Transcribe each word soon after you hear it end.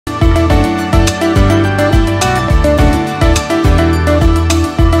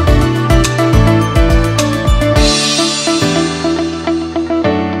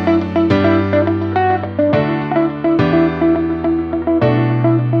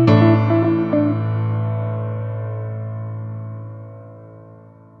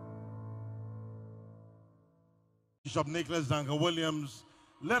Bishop Nicholas Duncan Williams.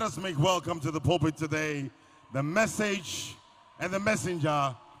 Let us make welcome to the pulpit today the message and the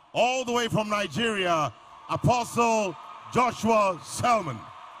messenger, all the way from Nigeria, Apostle Joshua Selman.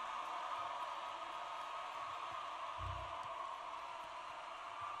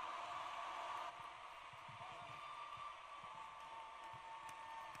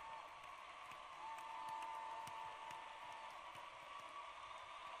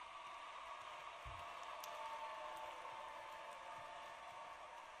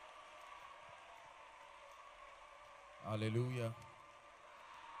 Hallelujah.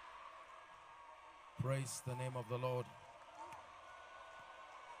 Praise the name of the Lord.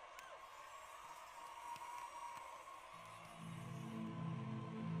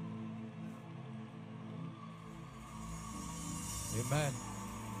 Amen.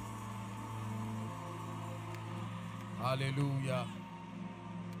 Hallelujah.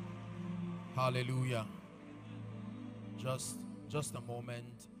 Hallelujah. Just a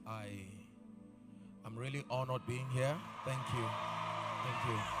moment. I'm really honored being here. Thank you. Thank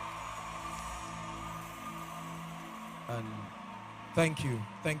you. And thank you.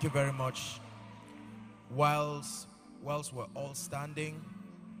 Thank you very much. Whilst we're all standing,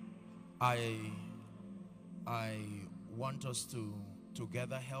 I want us to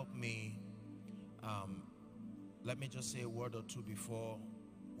together help me. Let me just say a word or two before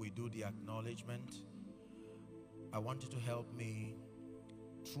we do the acknowledgement. I want you to help me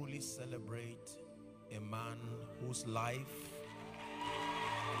truly celebrate a man whose life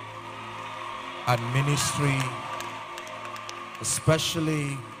and ministry,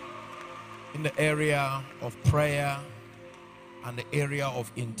 especially in the area of prayer and the area of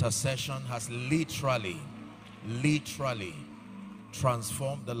intercession, has literally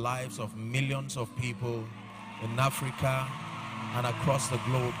transformed the lives of millions of people in Africa and across the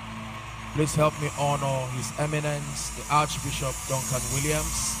globe. Please help me honor His Eminence, the Archbishop Duncan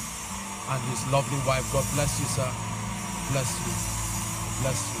Williams, and his lovely wife. God bless you, sir. Bless you.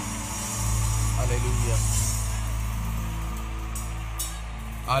 Bless you. Hallelujah.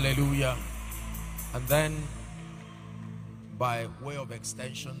 Hallelujah. And then, by way of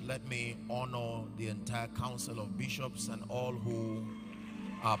extension, let me honor the entire Council of Bishops and all who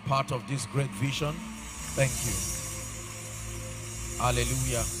are part of this great vision. Thank you.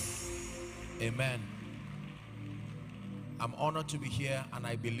 Hallelujah. Amen. I'm honored to be here, and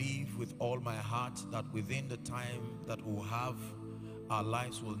I believe with all my heart that within the time that we'll have, our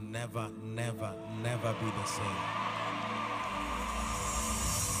lives will never be the same.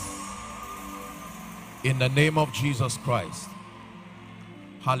 In the name of Jesus Christ.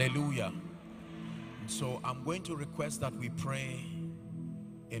 Hallelujah. So I'm going to request that we pray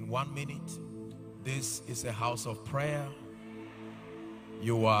in 1 minute. This is a house of prayer.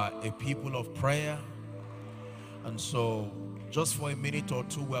 You are a people of prayer. And so just for a minute or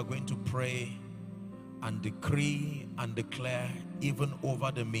two, we are going to pray and decree and declare even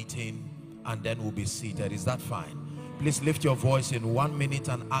over the meeting, and then we'll be seated. Is that fine? Please lift your voice in 1 minute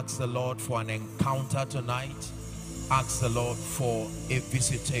and ask the Lord for an encounter tonight. Ask the Lord for a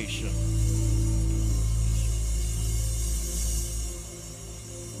visitation.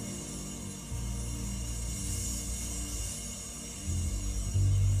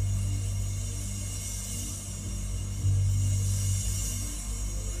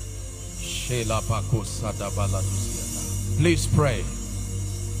 Please pray.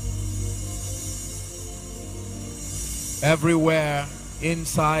 Everywhere,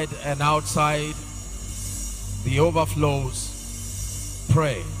 inside and outside, the overflows.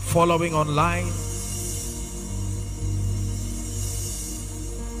 Pray. Following online,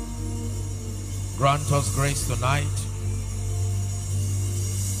 grant us grace tonight.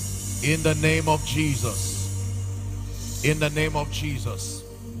 In the name of Jesus. In the name of Jesus.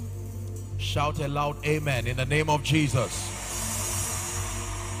 Shout a loud amen in the name of Jesus.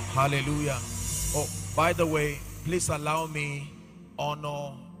 Hallelujah. Oh, by the way, please allow me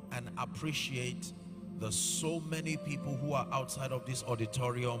honor and appreciate the so many people who are outside of this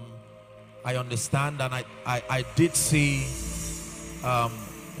auditorium. I understand, and I did see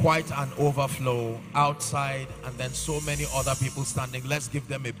quite an overflow outside, and then so many other people standing. Let's give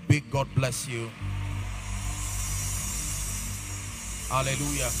them a big God bless you.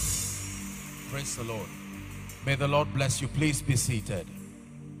 Hallelujah. Praise the Lord. May the Lord bless you. Please be seated.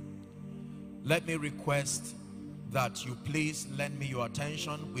 Let me request that you please lend me your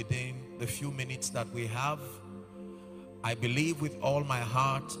attention within the few minutes that we have. I believe with all my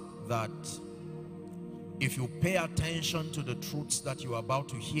heart that if you pay attention to the truths that you are about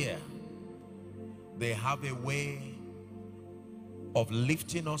to hear, they have a way of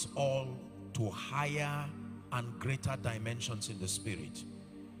lifting us all to higher and greater dimensions in the spirit.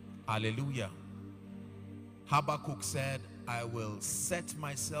 Hallelujah. Habakkuk said, I will set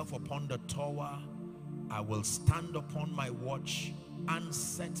myself upon the tower, I will stand upon my watch and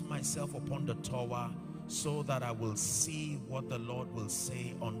set myself upon the tower, so that I will see what the Lord will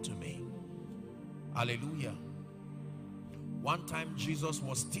say unto me. Hallelujah. One time Jesus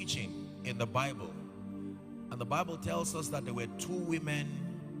was teaching in the Bible, and the Bible tells us that there were two women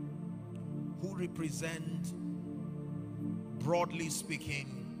who represent, broadly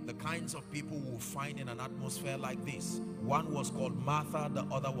speaking, the kinds of people we will find in an atmosphere like this. One was called Martha, the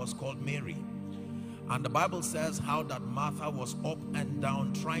other was called Mary. And the Bible says how that Martha was up and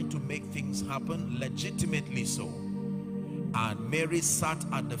down trying to make things happen, legitimately so. And Mary sat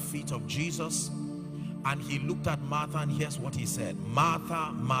at the feet of Jesus, and he looked at Martha, and here's what he said: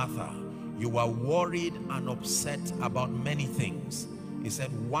 Martha, Martha, you are worried and upset about many things. He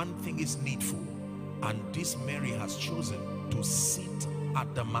said, one thing is needful, and this Mary has chosen to sit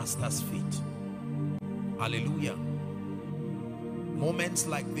at the Master's feet. Hallelujah. Moments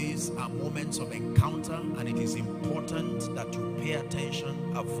like these are moments of encounter, and it is important that you pay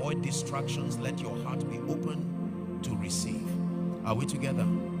attention, avoid distractions, let your heart be open to receive. Are we together?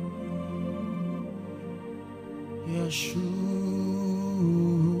 Yeshua.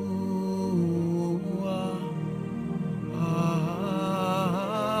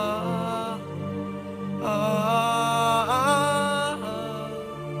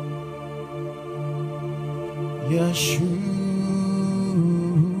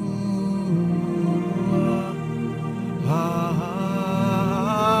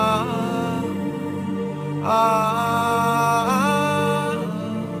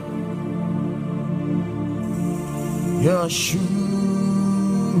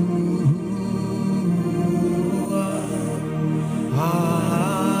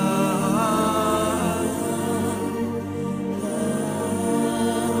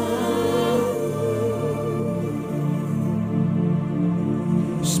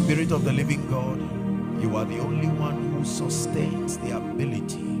 Spirit of the living God, you are the only one who sustains the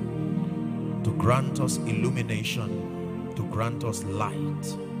ability to grant us illumination, to grant us light.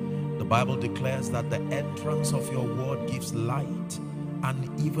 The Bible declares that the entrance of your word gives light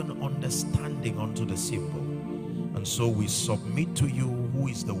and even understanding unto the simple. And so we submit to you, who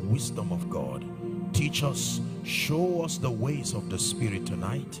is the wisdom of God. Teach us, show us the ways of the Spirit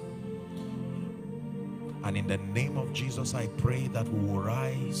tonight. And in the name of Jesus, I pray that we will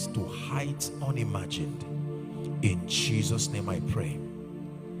rise to heights unimagined. In Jesus' name I pray.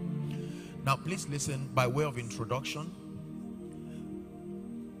 Now please listen, by way of introduction,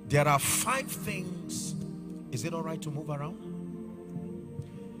 there are 5 things. Is it all right to move around?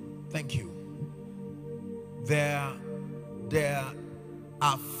 Thank you. There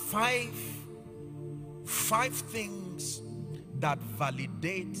are five things that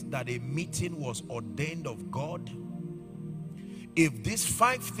validate that a meeting was ordained of God. If these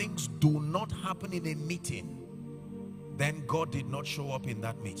 5 things do not happen in a meeting, then God did not show up in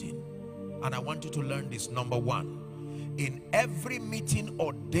that meeting. And I want you to learn this. Number 1, in every meeting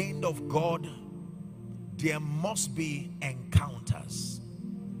ordained of God, there must be encounters.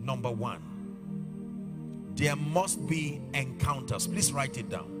 Number 1, there must be encounters. Please write it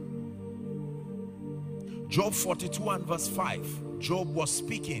down. Job 42 and verse 5, Job was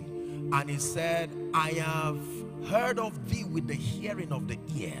speaking and he said, I have heard of thee with the hearing of the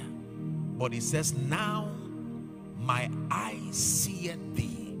ear. But he says, now my eyes see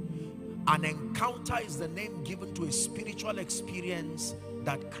thee. An encounter is the name given to a spiritual experience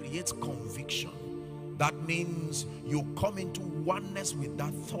that creates conviction. That means you come into oneness with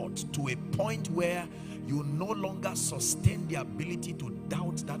that thought to a point where you no longer sustain the ability to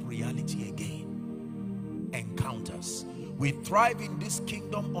doubt that reality again. Encounters. We thrive in this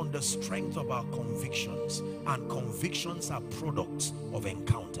kingdom on the strength of our convictions, and convictions are products of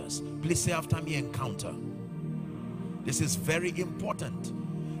encounters. Please say after me, encounter. This is very important.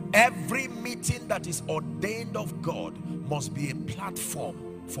 Every meeting that is ordained of God must be a platform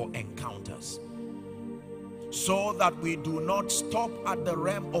for encounters, so that we do not stop at the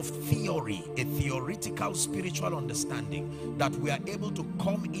realm of theory, a theoretical spiritual understanding, that we are able to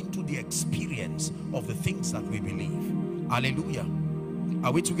come into the experience of the things that we believe. Hallelujah.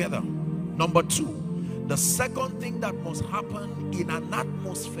 Are we together? Number 2, the second thing that must happen in an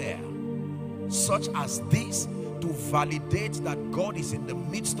atmosphere such as this to validate that God is in the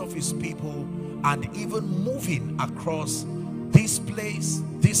midst of his people and even moving across this place,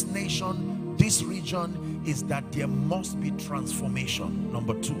 this nation, this region, is that there must be transformation.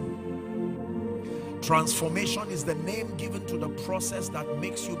 Number 2, transformation is the name given to the process that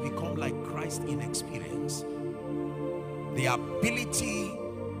makes you become like Christ in experience. the ability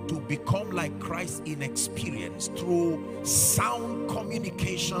to become like Christ in experience through sound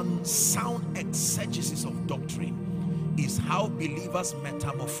communication, sound exegesis of doctrine, is how believers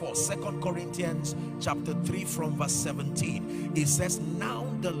metamorphose. 2 Corinthians chapter 3 from verse 17, it says, now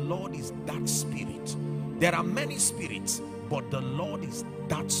the Lord is that Spirit. There are many spirits, but the Lord is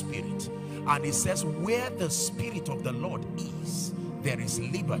that Spirit. And it says, where the Spirit of the Lord is, there is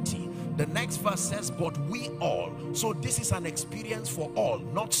liberty. The next verse says, but we all, so this is an experience for all,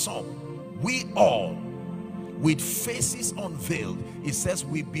 not some. We all, with faces unveiled, it says,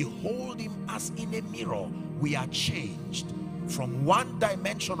 we behold him as in a mirror. We are changed from one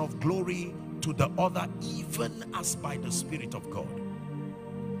dimension of glory to the other, even as by the Spirit of God.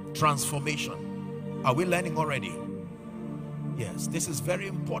 Transformation. Are we learning already? Yes, this is very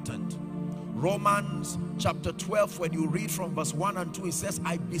important. Romans chapter 12, when you read from verse 1 and 2, it says,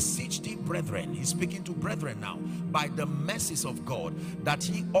 I beseech thee, brethren, he's speaking to brethren now, by the mercies of God, that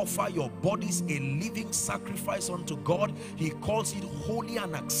ye offer your bodies a living sacrifice unto God. He calls it holy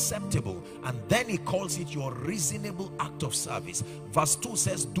and acceptable, and then he calls it your reasonable act of service. Verse 2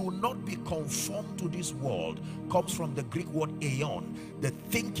 says, do not be conformed to this world. Comes from the Greek word aeon, the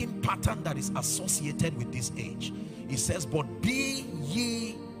thinking pattern that is associated with this age. He says, but be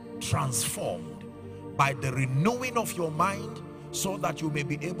ye transformed by the renewing of your mind, so that you may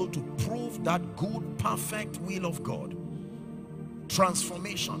be able to prove that good, perfect will of God.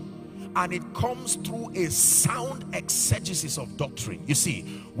 Transformation. And it comes through a sound exegesis of doctrine. You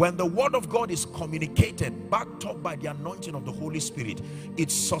see, when the word of God is communicated, backed up by the anointing of the Holy Spirit,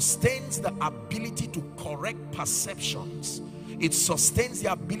 it sustains the ability to correct perceptions. It sustains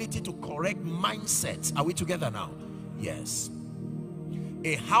the ability to correct mindsets. Are we together now? Yes.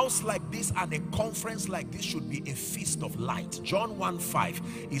 A house like this and a conference like this should be a feast of light. John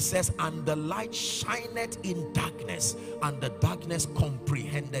 1:5, it says, and the light shineth in darkness, and the darkness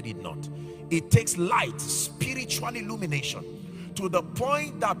comprehended it not. It takes light, spiritual illumination, to the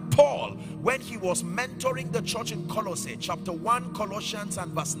point that Paul, when he was mentoring the church in Colossae, chapter 1, Colossians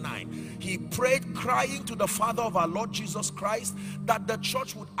and verse 9, he prayed, crying to the Father of our Lord Jesus Christ, that the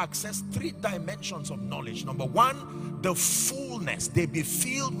church would access 3 dimensions of knowledge. Number 1, the fullness, they be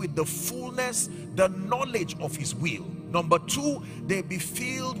filled with the fullness, the knowledge of his will. Number 2, they be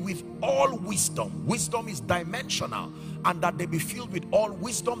filled with all wisdom. Wisdom is dimensional, and that they be filled with all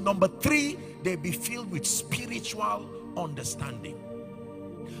wisdom. Number 3, they be filled with spiritual understanding.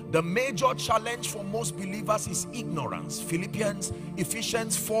 The major challenge for most believers is ignorance.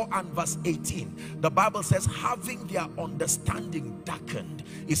 Ephesians 4 and verse 18, the Bible says, having their understanding darkened.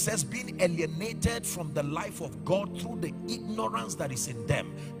 It says, being alienated from the life of God through the ignorance that is in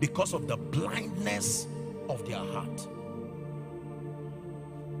them, because of the blindness of their heart.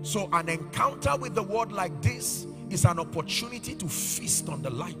 So an encounter with the word like this is an opportunity to feast on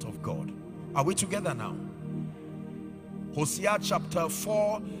the light of God. Are we together now? Hosea chapter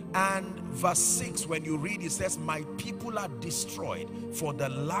 4 and verse 6, when you read, it says, my people are destroyed for the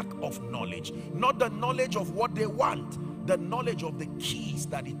lack of knowledge. Not the knowledge of what they want, the knowledge of the keys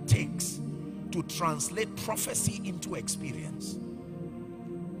that it takes to translate prophecy into experience.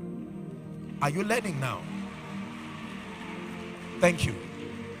 Are you learning now? Thank you.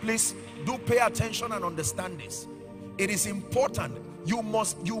 Please do pay attention and understand this. It is important. You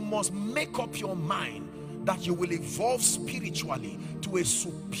must make up your mind that you will evolve spiritually to a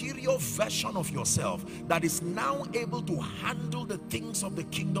superior version of yourself that is now able to handle the things of the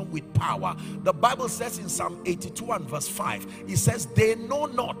kingdom with power. The Bible says in Psalm 82 and verse 5, it says, they know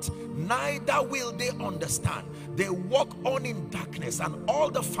not, neither will they understand. They walk on in darkness, and all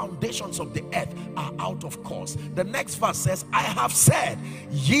the foundations of the earth are out of course. The next verse says, I have said,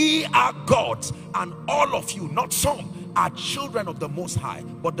 ye are gods, and all of you, not some, are children of the Most High.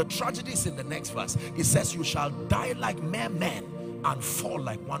 But the tragedy is in the next verse. It says, you shall die like mere men and fall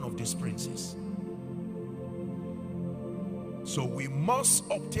like one of these princes. So we must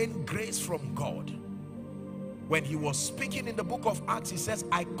obtain grace from God. When he was speaking in the book of Acts, he says,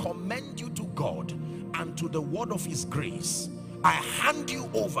 I commend you to God and to the word of his grace. I hand you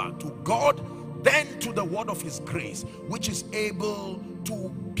over to God, then to the word of his grace, which is able to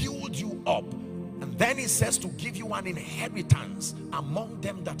build you up. And then he says to give you an inheritance among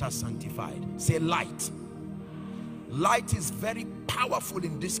them that are sanctified. Say light. Light is very powerful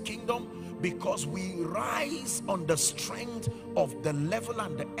in this kingdom, because we rise on the strength of the level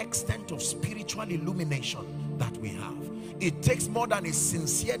and the extent of spiritual illumination that we have. It takes more than a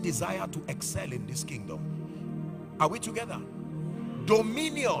sincere desire to excel in this kingdom. Are we together?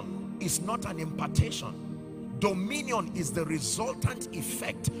 Dominion is not an impartation. Dominion is the resultant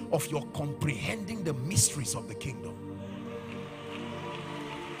effect of your comprehending the mysteries of the kingdom.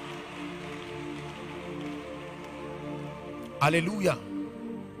 Hallelujah.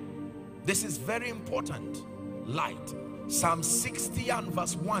 This is very important. Light. Psalm 60 and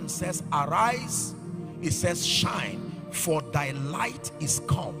verse 1 says, arise, it says shine, for thy light is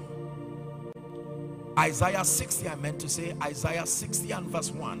come. Isaiah 60, I meant to say Isaiah 60 and verse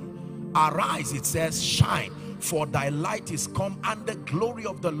 1, arise, it says shine, for thy light is come, and the glory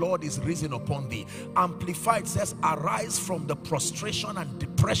of the Lord is risen upon thee. Amplified says, arise from the prostration and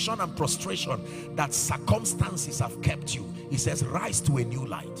depression and prostration that circumstances have kept you. He says, rise to a new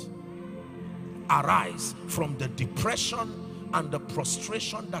light. Arise from the depression and the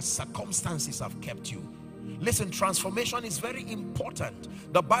prostration that circumstances have kept you. Listen, transformation is very important.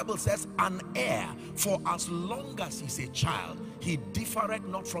 The Bible says, an heir, for as long as he's a child, he differeth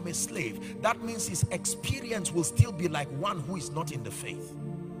not from a slave. That means his experience will still be like one who is not in the faith.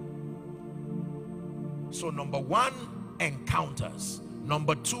 So number one, encounters.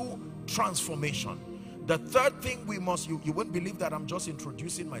 Number two, transformation. The third thing we must, you won't believe that I'm just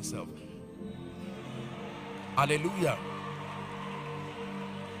introducing myself. Hallelujah.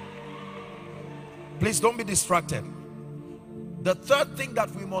 Please don't be distracted. The third thing that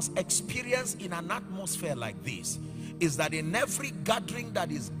we must experience in an atmosphere like this is that in every gathering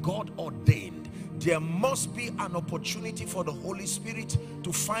that is God ordained, there must be an opportunity for the Holy Spirit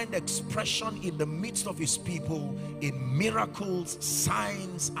to find expression in the midst of his people in miracles,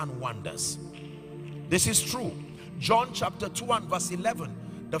 signs, and wonders. This is true. John chapter 2 and verse 11.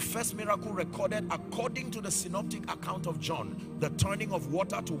 The first miracle recorded according to the synoptic account of John, the turning of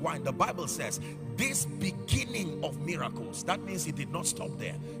water to wine. The Bible says this beginning of miracles, that means it did not stop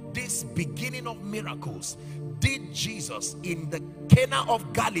there. This beginning of miracles did Jesus in the Cana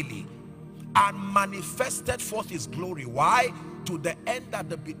of Galilee and manifested forth his glory. Why? To the end that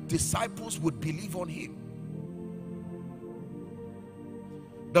the disciples would believe on him.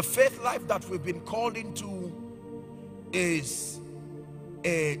 The faith life that we've been called into is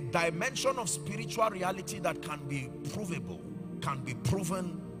a dimension of spiritual reality that can be provable, can be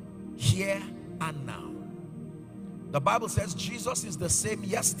proven here and now. The Bible says Jesus is the same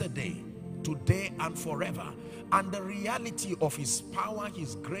yesterday, today, and forever. And the reality of his power,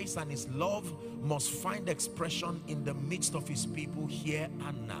 his grace, and his love must find expression in the midst of his people here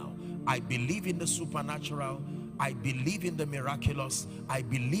and now. I believe in the supernatural. I believe in the miraculous. I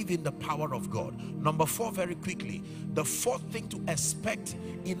believe in the power of God. Number four, very quickly, the fourth thing to expect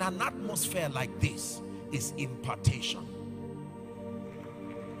in an atmosphere like this is impartation.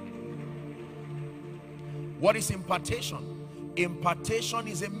 What is impartation? Impartation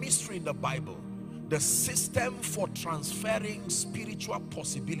is a mystery in the Bible. The system for transferring spiritual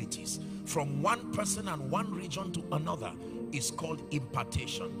possibilities from one person and one region to another is called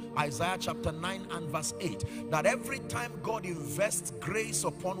impartation. Isaiah chapter 9 and verse 8, that every time God invests grace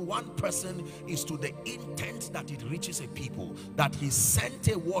upon one person is to the intent that it reaches a people, that he sent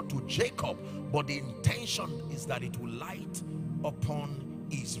a word to Jacob, but the intention is that it will light upon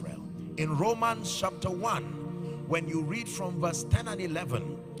Israel. In Romans chapter 1, when you read from verse 10 and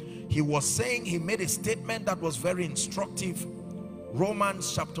 11, he was saying, he made a statement that was very instructive.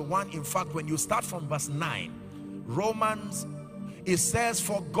 Romans chapter 1, in fact, when you start from verse 9, Romans, it says,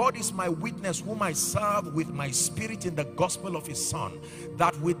 for God is my witness, whom I serve with my spirit in the gospel of his Son,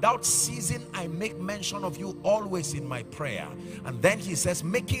 that without ceasing I make mention of you always in my prayer. And then he says,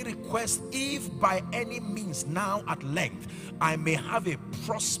 making request, if by any means now at length I may have a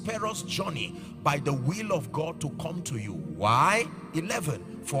prosperous journey by the will of God to come to you. Why?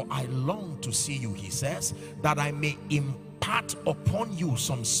 11, for I long to see you, he says, that I may impart upon you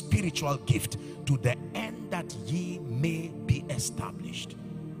some spiritual gift, to the end that ye may be established.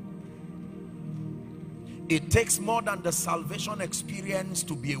 It takes more than the salvation experience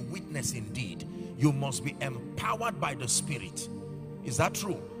to be a witness indeed. You must be empowered by the Spirit. Is that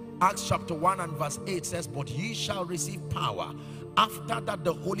true? Acts chapter 1 and verse 8 says, but ye shall receive power after that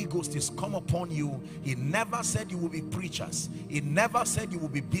the Holy Ghost is come upon you. He never said you will be preachers. He never said you will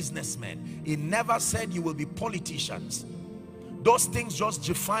be businessmen. He never said you will be politicians. Those things just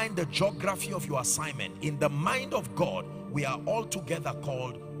define the geography of your assignment. In the mind of God, we are all together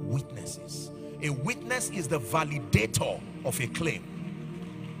called witnesses. A witness is the validator of a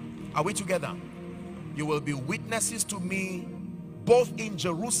claim. Are we together? You will be witnesses to me both in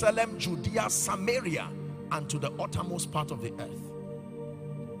Jerusalem, Judea, Samaria, and to the uttermost part of the earth.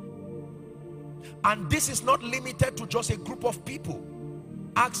 And this is not limited to just a group of people.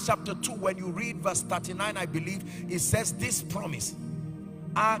 Acts chapter 2, when you read verse 39, I believe, it says this promise.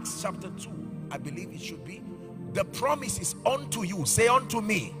 Acts chapter 2, I believe it should be. The promise is unto you, say unto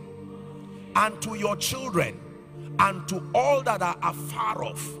me, and to your children, and to all that are afar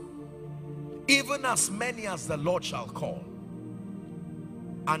off, even as many as the Lord shall call.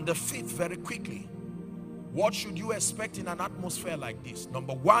 And the fifth, very quickly, what should you expect in an atmosphere like this?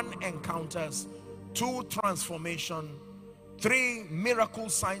 Number one, encounters. 2, transformation. 3, miracle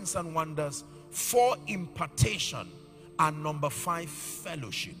signs and wonders. 4, impartation. And number 5,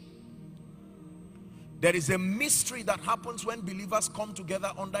 fellowship. There is a mystery that happens when believers come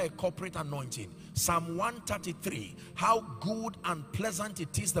together under a corporate anointing. Psalm 133, how good and pleasant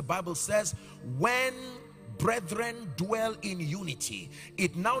it is, the Bible says, when brethren dwell in unity.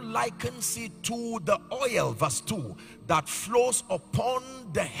 It now likens it to the oil, verse 2, that flows upon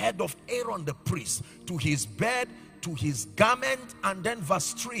the head of Aaron the priest, to his bed, to his garment. And then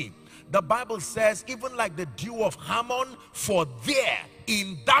verse 3, the Bible says, even like the dew of Hermon, for there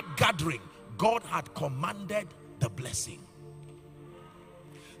in that gathering God had commanded the blessing.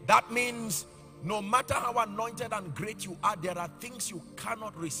 That means no matter how anointed and great you are, there are things you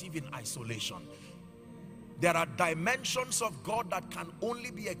cannot receive in isolation. There are dimensions of God that can only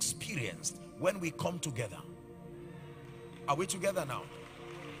be experienced when we come together. Are we together now?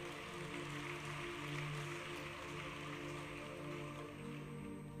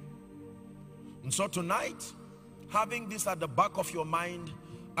 And so tonight, having this at the back of your mind,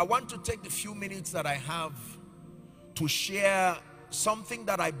 I want to take the few minutes that I have to share something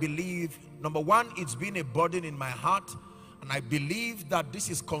that I believe, number one, it's been a burden in my heart, and I believe that this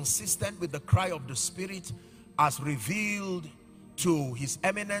is consistent with the cry of the Spirit as revealed to His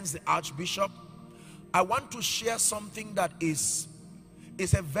Eminence, the Archbishop. I want to share something that is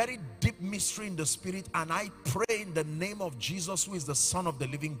a very deep mystery in the Spirit, and I pray in the name of Jesus, who is the Son of the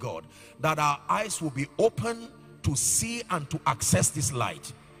living God, that our eyes will be open to see and to access this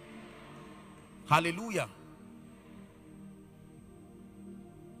light. Hallelujah.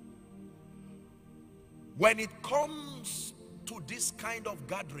 When it comes to this kind of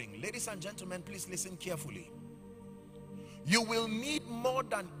gathering, ladies and gentlemen, please listen carefully. You will need more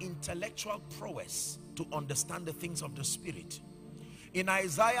than intellectual prowess to understand the things of the Spirit. In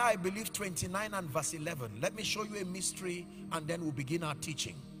Isaiah, I believe 29 and verse 11, let me show you a mystery and then we'll begin our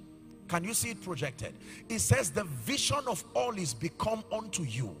teaching. Can you see it projected? It says, the vision of all is become unto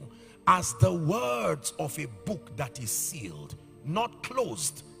you as the words of a book that is sealed, not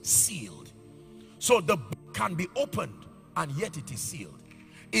closed, sealed. So the book can be opened and yet it is sealed.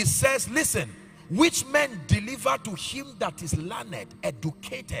 It says, listen, which men deliver to him that is learned,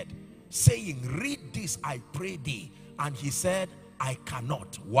 educated, saying, read this, I pray thee. And he said, I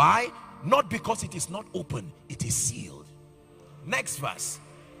cannot. Why? Not because it is not open, it is sealed. Next verse.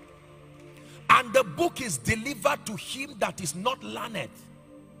 And the book is delivered to him that is not learned.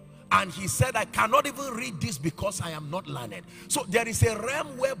 And he said, I cannot even read this because I am not learned. So there is a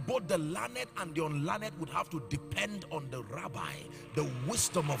realm where both the learned and the unlearned would have to depend on the rabbi, the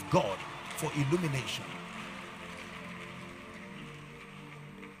wisdom of God, for illumination.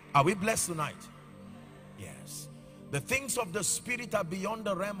 Are we blessed tonight? Yes. The things of the Spirit are beyond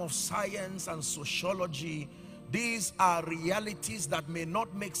the realm of science and sociology. These are realities that may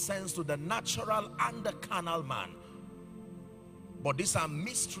not make sense to the natural and the carnal man. But these are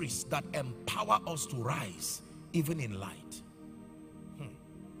mysteries that empower us to rise even in light.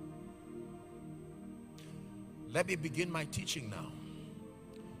 Let me begin my teaching now.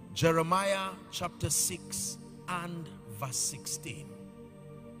 Jeremiah chapter 6 and verse 16.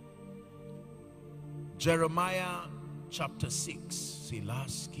 Jeremiah chapter 6.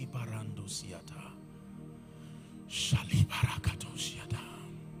 Silaski parando siata. Shali barakato siata.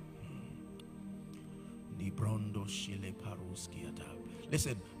 Librondo shile paruskiata.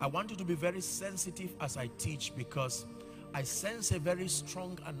 Listen, I want you to be very sensitive as I teach, because I sense a very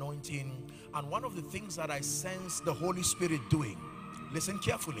strong anointing, and one of the things that I sense the Holy Spirit doing, listen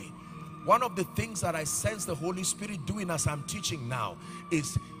carefully, one of the things that I sense the Holy Spirit doing as I'm teaching now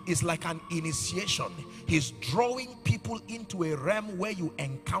is like an initiation. He's drawing people into a realm where you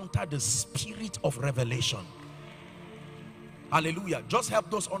encounter the spirit of revelation. Hallelujah. Just help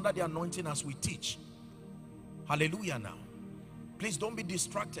those under the anointing as we teach. Hallelujah. Now please don't be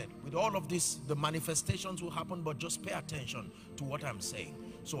distracted with all of this. The manifestations will happen, but just pay attention to what I'm saying.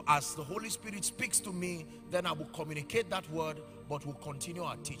 So as the Holy Spirit speaks to me, then I will communicate that word, but we'll continue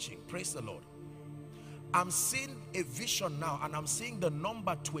our teaching. Praise the Lord. I'm seeing a vision now, and I'm seeing the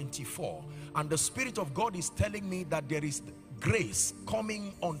number 24, and the Spirit of God is telling me that there is grace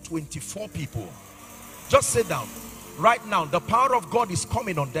coming on 24 people. Just sit down. Right now, the power of God is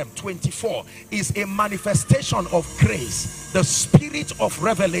coming on them. 24 is a manifestation of grace, the spirit of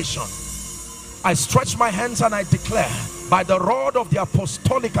revelation. I stretch my hands and I declare, by the rod of the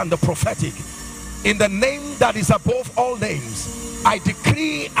apostolic and the prophetic, in the name that is above all names, I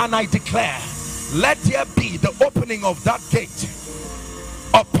decree and I declare, let there be the opening of that gate.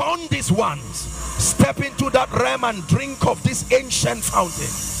 Upon these ones, step into that realm and drink of this ancient fountain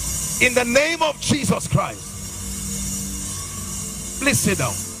in the name of Jesus Christ. Please sit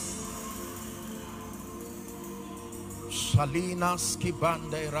down. Shalina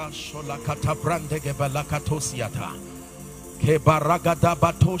skibande rashola katabrande gebelakatosiata kebaragada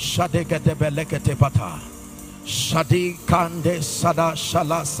bato shadegede belekete pata shadi kande sada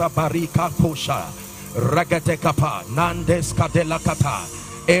shala sabarika kosha ragete kapa nandes kadela kata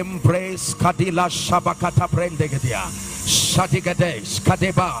embrace kadila shabakata brendegedia shadigades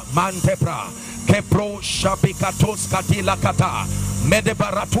kadeba mantebra kepro shabikatos kadila kata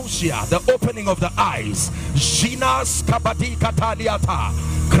medebaratusia, the opening of the eyes, jinas kabadi kataliata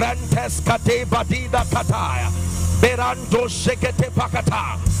grantes kadebadida kataya berando shekete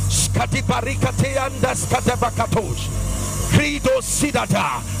pakata skadibarikate andas kadebakatosh credo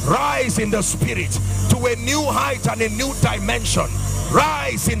sidata. Rise in the spirit to a new height and a new dimension.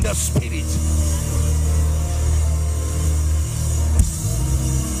 Rise in the spirit.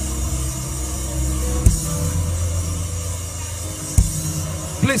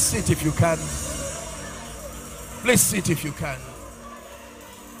 Please sit if you can. Please sit if you can.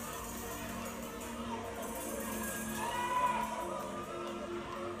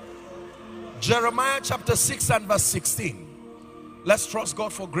 Jeremiah chapter 6 and verse 16. Let's trust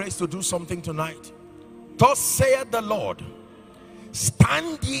God for grace to do something tonight. Thus saith the Lord,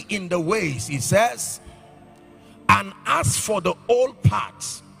 stand ye in the ways, he says, and ask for the old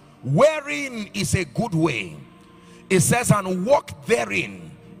paths, wherein is a good way. It says, and walk therein,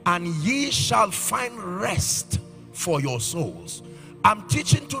 and ye shall find rest for your souls. I'm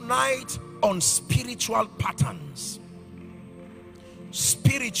teaching tonight on spiritual patterns.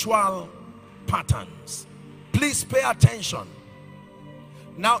 Spiritual patterns. Please pay attention.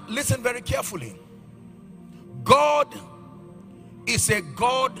 Now listen very carefully. God is a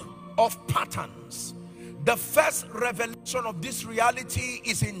God of patterns. The first revelation of this reality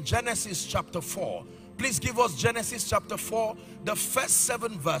is in Genesis chapter 4. Please give us Genesis chapter 4, the first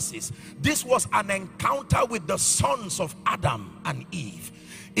 7 verses. This was an encounter with the sons of Adam and Eve.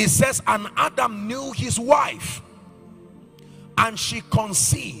 It says, and Adam knew his wife, and she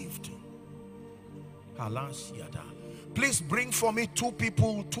conceived. Please bring for me 2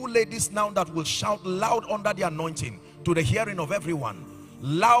 people, 2 ladies now that will shout loud under the anointing to the hearing of everyone.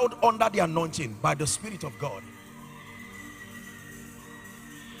 Loud under the anointing by the Spirit of God.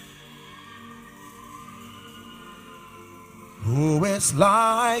 Who is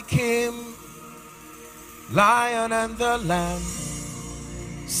like him, Lion and the Lamb,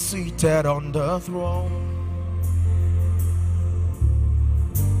 seated on the throne?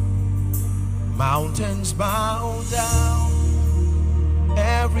 Mountains bow down,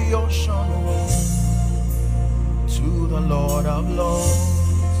 every ocean rolls to the Lord of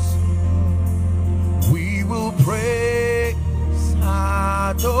Lords. We will praise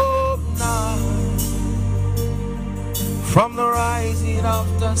Adonai from the rising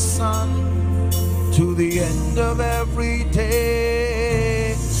of the sun to the end of every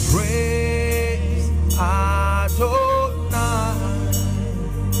day. Praise Adonai.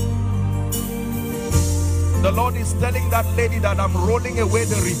 The Lord is telling that lady that I'm rolling away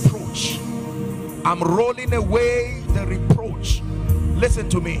the reproach. I'm rolling away the reproach. Listen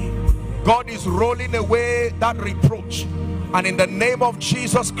to me. God is rolling away that reproach. And in the name of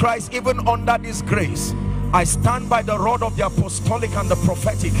Jesus Christ, even under this grace, I stand by the rod of the apostolic and the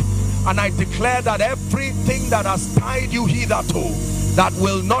prophetic, and I declare that everything that has tied you hitherto, that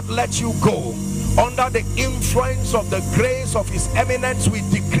will not let you go, under the influence of the grace of his eminence, we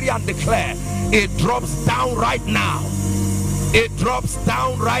decree and declare, it drops down right now. It drops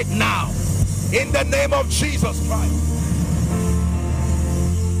down right now. In the name of Jesus Christ.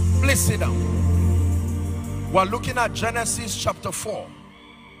 Please sit down. We're looking at Genesis chapter 4.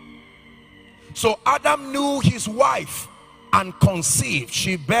 So Adam knew his wife and conceived.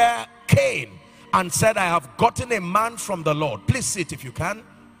 She bare Cain and said, I have gotten a man from the Lord. Please sit if you can.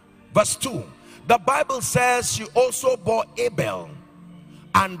 Verse 2. The Bible says she also bore Abel,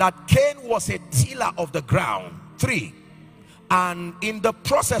 and that Cain was a tiller of the ground. 3. And in the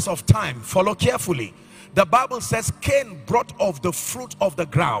process of time, follow carefully, the Bible says Cain brought of the fruit of the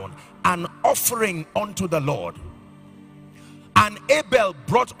ground an offering unto the Lord. And Abel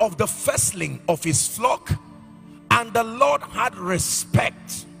brought of the firstling of his flock, and the Lord had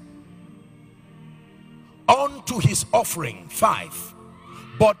respect unto his offering. 5.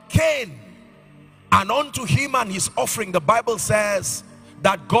 But Cain, and unto him and his offering, the Bible says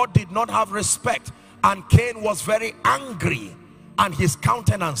that God did not have respect, and Cain was very angry, and his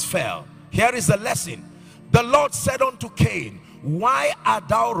countenance fell. Here is the lesson. The Lord said unto Cain, Why art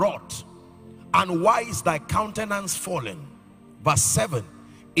thou wrought? And why is thy countenance fallen? Verse 7,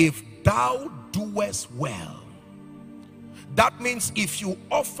 if thou doest well. That means if you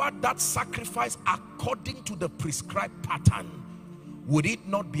offer that sacrifice according to the prescribed pattern, would it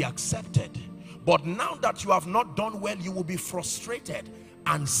not be accepted? But now that you have not done well, you will be frustrated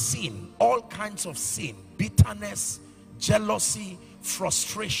and sin, all kinds of sin, bitterness, jealousy,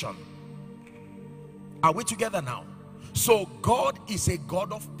 frustration. Are we together now? So God is a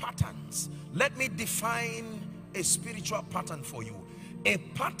God of patterns. Let me define a spiritual pattern for you. A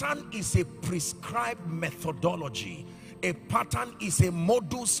pattern is a prescribed methodology. A pattern is a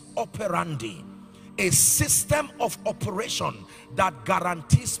modus operandi, a system of operation that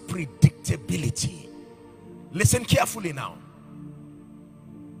guarantees predictability. Listen carefully now.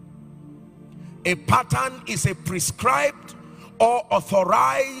 A pattern is a prescribed or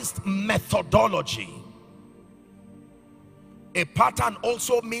authorized methodology. A pattern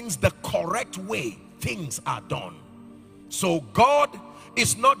also means the correct way things are done. So God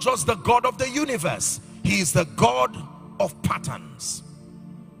is not just the God of the universe, he is the God of patterns.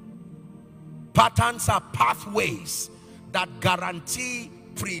 Patterns are pathways that guarantee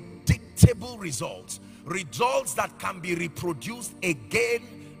predictable results, results that can be reproduced again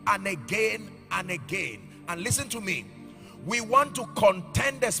and again and again. And listen to me, we want to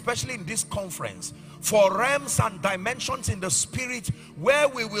contend, especially in this conference, for realms and dimensions in the spirit where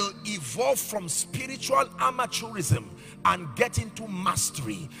we will evolve from spiritual amateurism and get into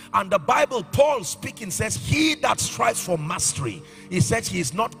mastery. And the Bible, Paul speaking, says he that strives for mastery, he says he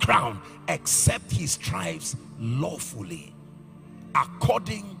is not crowned except he strives lawfully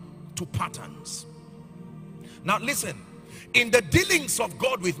according to patterns. Now listen, in the dealings of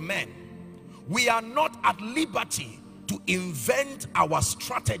God with men, we are not at liberty to invent our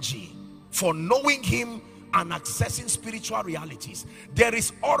strategy for knowing him and accessing spiritual realities. There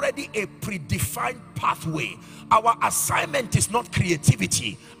is already a predefined pathway. Our assignment is not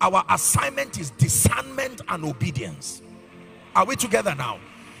creativity. Our assignment is discernment and obedience. Are we together now?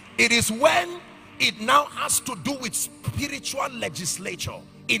 It is when it now has to do with spiritual legislature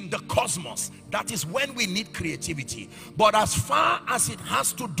in the cosmos, that is when we need creativity. But as far as it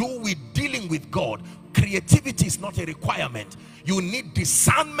has to do with dealing with God, creativity is not a requirement. You need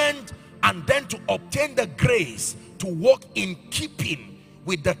discernment, and then to obtain the grace to walk in keeping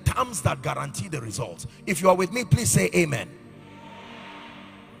with the terms that guarantee the results. If you are with me, please say amen.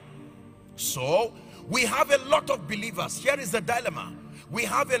 So we have a lot of believers. Here is the dilemma. We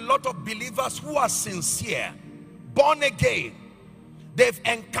have a lot of believers who are sincere, born again. They've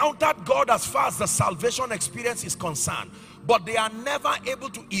encountered God as far as the salvation experience is concerned, but they are never able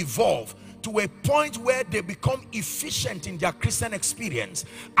to evolve to a point where they become efficient in their Christian experience.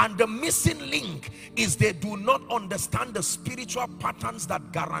 And the missing link is they do not understand the spiritual patterns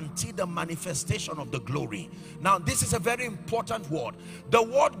that guarantee the manifestation of the glory. Now this is a very important word. The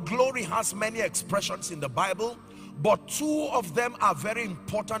word glory has many expressions in the Bible, but two of them are very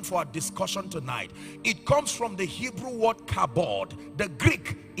important for our discussion tonight. It comes from the Hebrew word kabod. The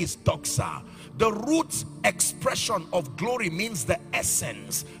Greek is doxa. The root expression of glory means the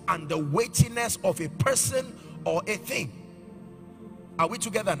essence and the weightiness of a person or a thing. Are we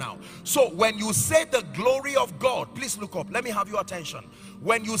together now? So when you say the glory of God, please look up, let me have your attention.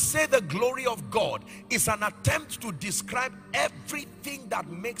 When you say the glory of God, it's an attempt to describe everything that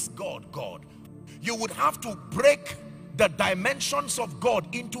makes God God. You would have to break the dimensions of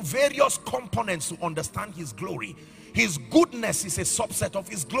God into various components to understand his glory. His goodness is a subset of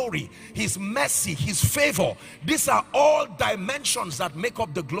his glory. His mercy, his favor, these are all dimensions that make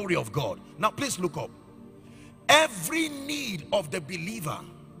up the glory of God. Now please look up. Every need of the believer,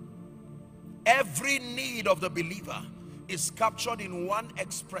 every need of the believer is captured in one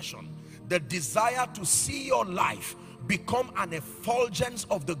expression: the desire to see your life become an effulgence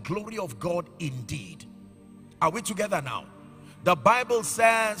of the glory of God indeed. Are we together now? The Bible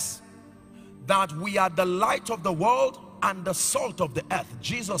says that we are the light of the world and the salt of the earth.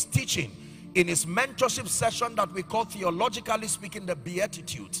 Jesus teaching in his mentorship session that we call, theologically speaking, the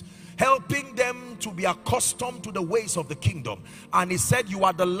Beatitudes, helping them to be accustomed to the ways of the kingdom. And he said, you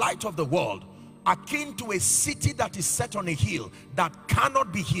are the light of the world, akin to a city that is set on a hill that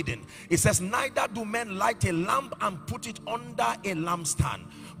cannot be hidden. It says, neither do men light a lamp and put it under a lampstand,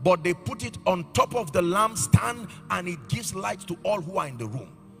 but they put it on top of the lampstand, and it gives light to all who are in the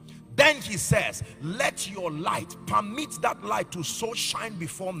room. Then he says, let your light, permit that light to so shine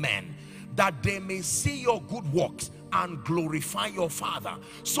before men that they may see your good works and glorify your Father.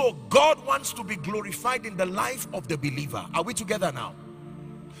 So God wants to be glorified in the life of the believer. Are we together now?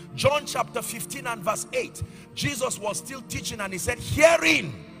 John chapter 15 and verse 8, Jesus was still teaching and he said,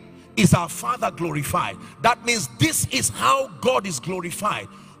 herein is our Father glorified. That means this is how God is glorified.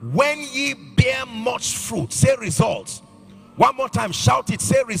 When ye bear much fruit. Say results. One more time, shout it,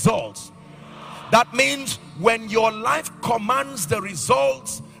 say results. That means when your life commands the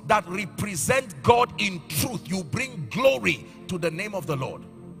results that represent God in truth, you bring glory to the name of the Lord.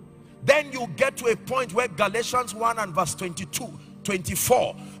 Then you get to a point where Galatians 1 and verse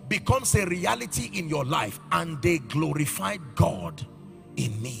 24 becomes a reality in your life, and they glorified God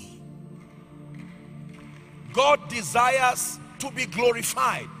in me. God desires to be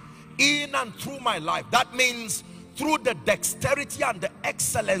glorified in and through my life. That means through the dexterity and the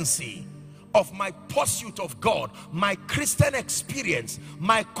excellency of my pursuit of God, my Christian experience,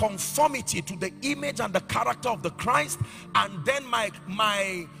 my conformity to the image and the character of the Christ, and then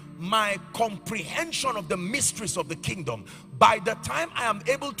my comprehension of the mysteries of the kingdom. By the time I am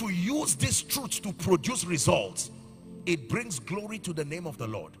able to use these truths to produce results, it brings glory to the name of the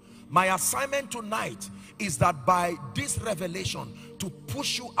Lord. My assignment tonight is that by this revelation, to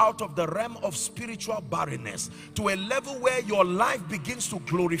push you out of the realm of spiritual barrenness to a level where your life begins to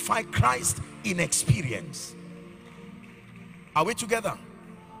glorify Christ in experience. Are we together?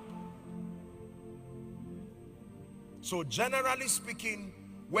 So generally speaking,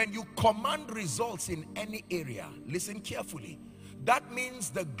 when you command results in any area, listen carefully, that means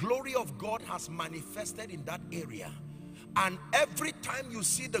the glory of God has manifested in that area. And every time you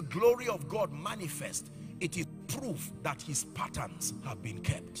see the glory of God manifest, it is proof that his patterns have been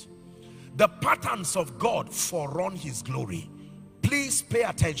kept. The patterns of God forerun his glory. Please pay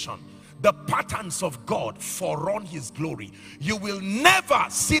attention. The patterns of God forerun his glory. You will never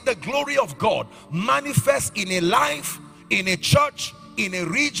see the glory of God manifest in a life, in a church, in a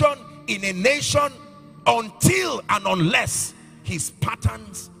region, in a nation, until and unless his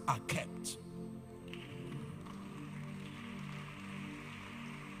patterns are kept.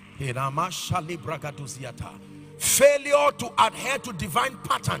 Failure to adhere to divine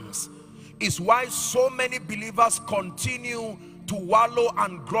patterns is why so many believers continue to wallow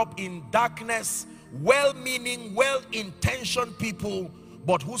and grope in darkness. Well-meaning, well-intentioned people,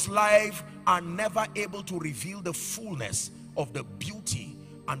 but whose lives are never able to reveal the fullness of the beauty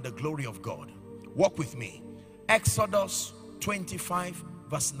and the glory of God. Walk with me. Exodus 25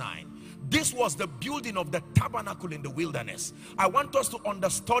 verse 9. This was the building of the tabernacle in the wilderness. I want us to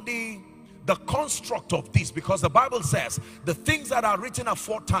understudy the construct of this, because the Bible says the things that are written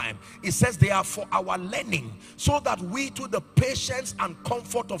aforetime, it says they are for our learning, so that we to the patience and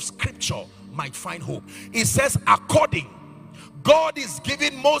comfort of scripture might find hope. It says according, God is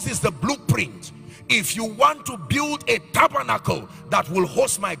giving Moses the blueprint. If you want to build a tabernacle that will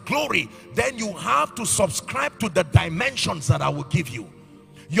host my glory, then you have to subscribe to the dimensions that I will give you.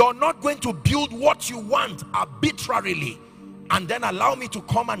 You're not going to build what you want arbitrarily and then allow me to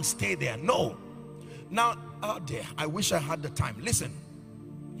come and stay there. No. Now, out there, I wish I had the time. Listen,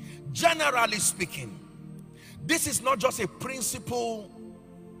 generally speaking, this is not just a principle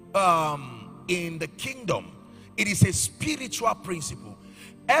in the kingdom. It is a spiritual principle.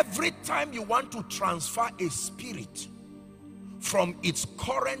 Every time you want to transfer a spirit from its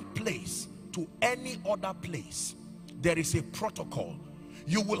current place to any other place, there is a protocol.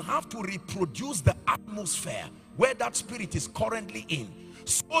 You will have to reproduce the atmosphere where that spirit is currently in,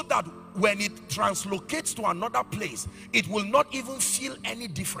 so that when it translocates to another place, it will not even feel any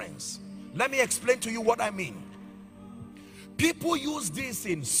difference. Let me explain to you what I mean. People use this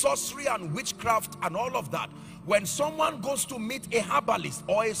in sorcery and witchcraft and all of that. When someone goes to meet a herbalist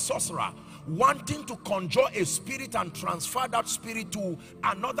or a sorcerer wanting to conjure a spirit and transfer that spirit to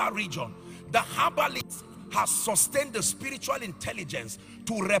another region, the herbalist has sustained the spiritual intelligence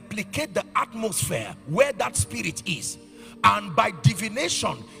to replicate the atmosphere where that spirit is, and by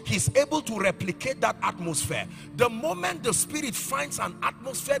divination he's able to replicate that atmosphere. The moment the spirit finds an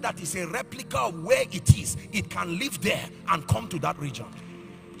atmosphere that is a replica of where it is, it can live there and come to that region.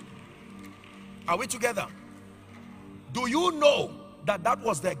 Are we together? Do you know that that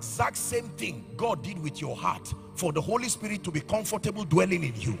was the exact same thing God did with your heart, for the Holy Spirit to be comfortable dwelling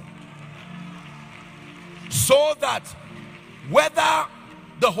in you? So that whether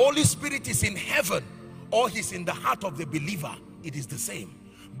the Holy Spirit is in heaven or he's in the heart of the believer, it is the same,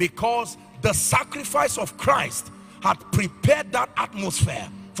 because the sacrifice of Christ had prepared that atmosphere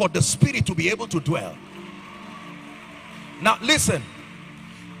for the Spirit to be able to dwell. Now listen,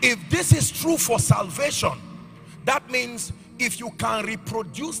 if this is true for salvation, that means if you can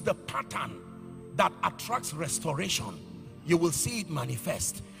reproduce the pattern that attracts restoration, you will see it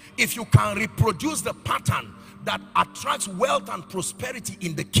manifest. If you can reproduce the pattern that attracts wealth and prosperity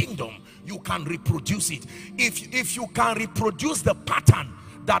in the kingdom, you can reproduce it. If you can reproduce the pattern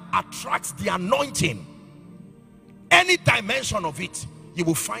that attracts the anointing, any dimension of it, you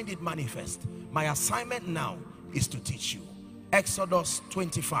will find it manifest. My assignment now is to teach you. Exodus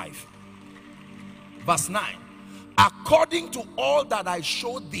 25 verse 9. According to all that I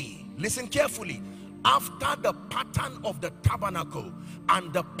showed thee, listen carefully, after the pattern of the tabernacle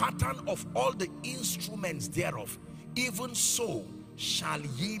and the pattern of all the instruments thereof, even so shall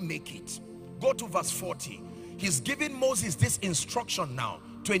ye make it. Go to verse 40. He's giving Moses this instruction now.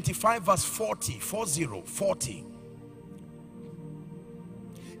 25 verse 40.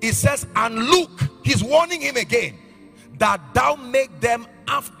 It says, and look, he's warning him again, that thou make them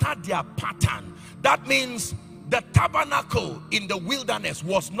after their pattern. That means the tabernacle in the wilderness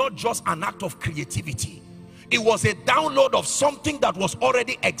was not just an act of creativity. It was a download of something that was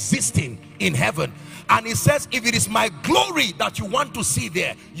already existing in heaven. And he says, if it is my glory that you want to see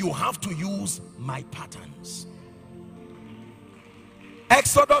there, you have to use my patterns.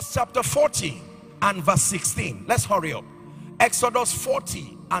 Exodus chapter 40 and verse 16. Let's hurry up. Exodus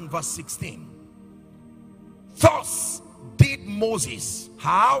 40 and verse 16. Thus did Moses,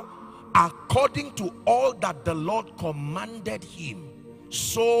 how? According to all that the Lord commanded him,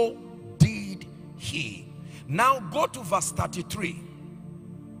 so did he. Now go to verse 33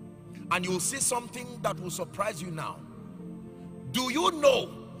 and you will see something that will surprise you now. Do you know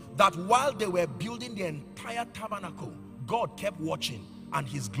that while they were building the entire tabernacle, God kept watching and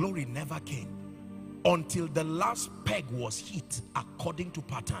his glory never came until the last peg was hit according to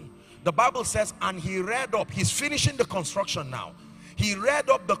pattern? The Bible says, and he reared up, he's finishing the construction now, he reared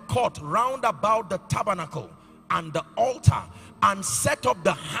up the court round about the tabernacle and the altar, and set up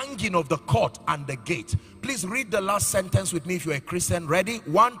the hanging of the court and the gate. Please read the last sentence with me if you're a Christian. Ready?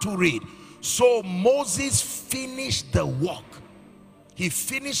 1, 2, read. So Moses finished the work. He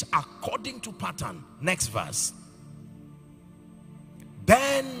finished according to pattern. Next verse.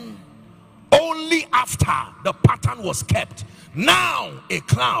 Then only after the pattern was kept, now a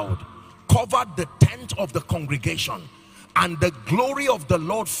cloud covered the tent of the congregation, and the glory of the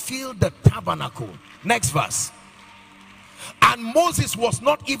Lord filled the tabernacle. Next verse. And Moses was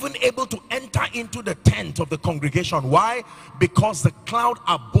not even able to enter into the tent of the congregation. Why? Because the cloud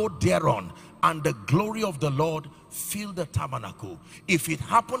abode thereon, and the glory of the Lord filled the tabernacle. If it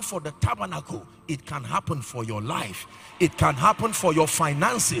happened for the tabernacle, it can happen for your life. It can happen for your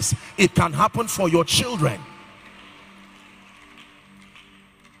finances. It can happen for your children.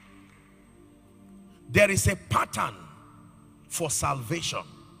 There is a pattern for salvation.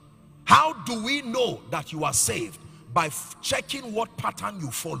 How do we know that you are saved? By checking what pattern you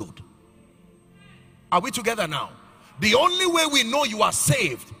followed. Are we together now? The only way we know you are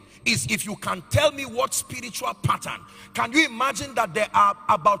saved is if you can tell me what spiritual pattern. Can you imagine that there are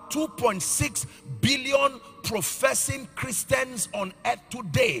about 2.6 billion professing Christians on earth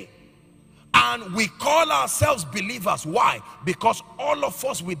today, and we call ourselves believers? Why? Because all of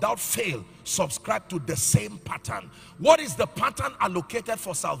us without fail subscribe to the same pattern. What is the pattern allocated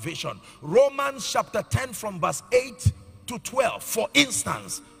for salvation? Romans chapter 10 from verse 8 to 12, for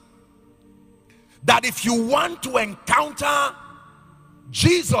instance, that if you want to encounter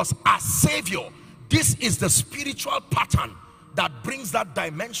Jesus as Savior, this is the spiritual pattern that brings that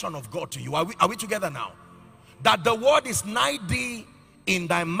dimension of God to you. Are we together now? That the word is nigh thee, in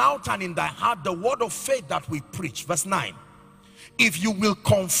thy mouth and in thy heart, the word of faith that we preach. Verse 9. If you will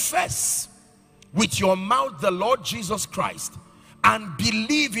confess with your mouth the Lord Jesus Christ and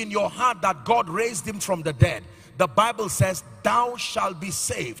believe in your heart that God raised him from the dead, the Bible says thou shalt be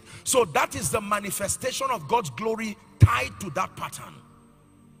saved. So that is the manifestation of God's glory tied to that pattern.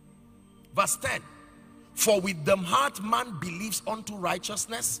 Verse 10. For with the heart man believes unto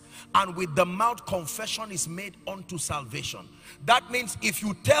righteousness, and with the mouth confession is made unto salvation. That means if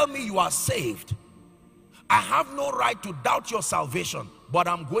you tell me you are saved, I have no right to doubt your salvation, but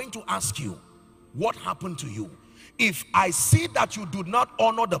I'm going to ask you, what happened to you? If I see that you do not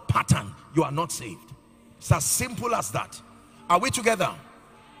honor the pattern, you are not saved. It's as simple as that. Are we together?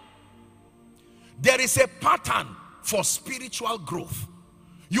 There is a pattern for spiritual growth.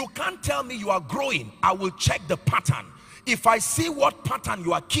 You can't tell me you are growing. I will check the pattern. If I see what pattern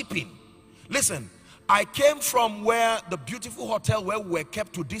you are keeping. Listen, I came from where the beautiful hotel where we were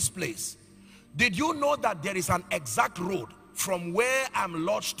kept to this place. Did you know that there is an exact road from where I'm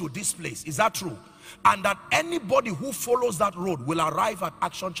lodged to this place? Is that true? And that anybody who follows that road will arrive at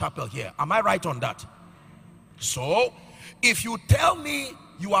Action Chapel here. Am I right on that? So If you tell me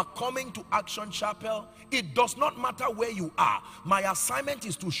you are coming to Action Chapel, it does not matter where you are. My assignment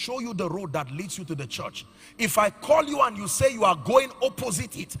is to show you the road that leads you to the church. If I call you and you say you are going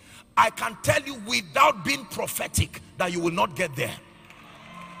opposite it, I can tell you without being prophetic that you will not get there.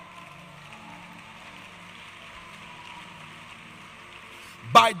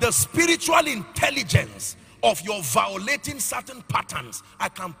 By the spiritual intelligence of your violating certain patterns, I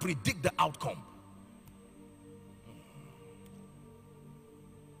can predict the outcome.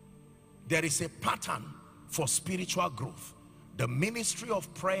 There is a pattern for spiritual growth. The ministry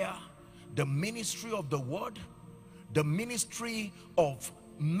of prayer, the ministry of the word, the ministry of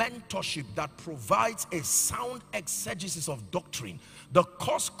mentorship that provides a sound exegesis of doctrine. The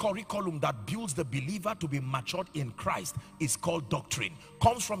course curriculum that builds the believer to be matured in Christ is called doctrine.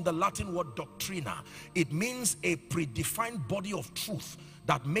 Comes from the Latin word doctrina. It means a predefined body of truth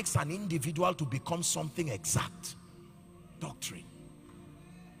that makes an individual to become something exact. Doctrine.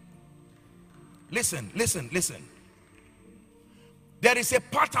 Listen, listen, listen. There is a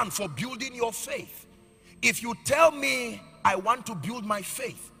pattern for building your faith. If you tell me I want to build my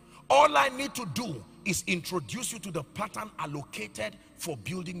faith, all I need to do is introduce you to the pattern allocated for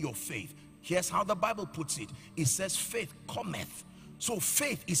building your faith. Here's how the Bible puts it. It says faith cometh. So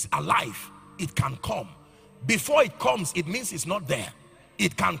faith is alive. It can come. Before it comes, it means it's not there.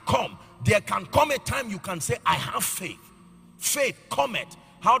 It can come. There can come a time you can say, I have faith. Faith cometh.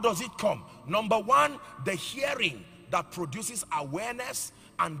 How does it come? Number one, the hearing that produces awareness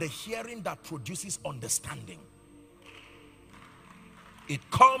and the hearing that produces understanding. It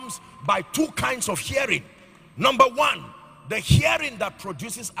comes by two kinds of hearing. Number one, the hearing that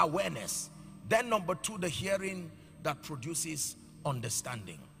produces awareness. Then number two, the hearing that produces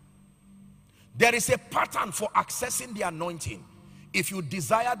understanding. There is a pattern for accessing the anointing. If you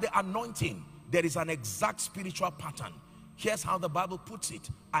desire the anointing, there is an exact spiritual pattern. Here's how the Bible puts it.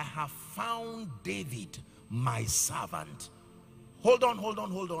 I have found David, my servant. Hold on, hold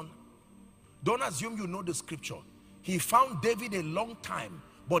on, hold on. Don't assume you know the scripture. He found David a long time,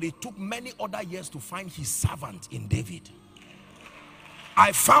 but it took many other years to find his servant in David.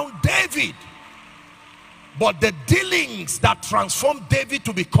 I found David, but the dealings that transformed David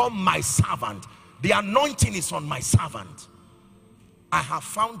to become my servant, the anointing is on my servant. I have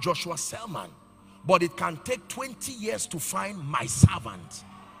found Joshua Selman, but it can take 20 years to find my servant.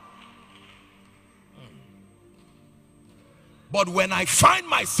 But when I find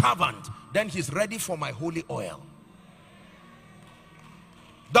my servant, then he's ready for my holy oil.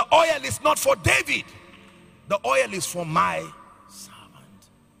 The oil is not for David. The oil is for my servant.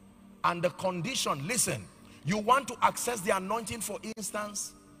 And the condition, listen, you want to access the anointing, for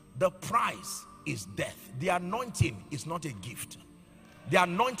instance, the price is death. The anointing is not a gift. The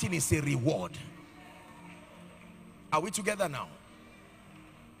anointing is a reward. Are we together now?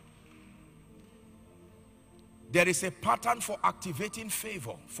 There is a pattern for activating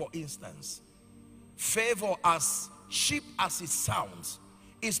favor. For instance, favor, as cheap as it sounds,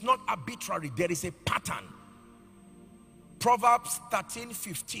 is not arbitrary. There is a pattern. Proverbs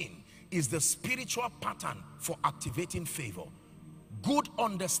 13:15 is the spiritual pattern for activating favor. Good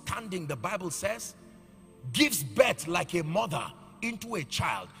understanding, the Bible says, gives birth like a mother into a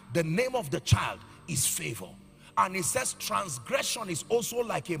child. The name of the child is favor. And it says transgression is also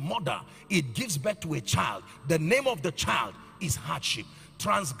like a mother. It gives birth to a child. The name of the child is hardship.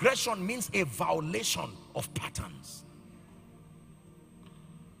 Transgression means a violation of patterns.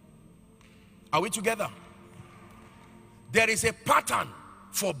 Are we together? There is a pattern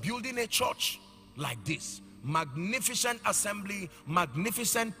for building a church like this. Magnificent assembly,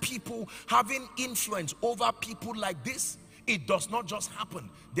 magnificent people, having influence over people like this. It does not just happen.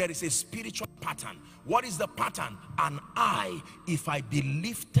 There is a spiritual pattern. What is the pattern? And I, if I be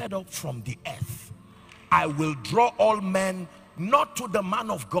lifted up from the earth, I will draw all men, not to the man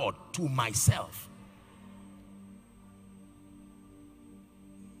of God, to myself.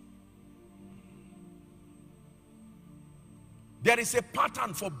 There is a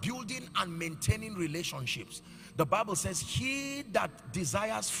pattern for building and maintaining relationships. The Bible says, he that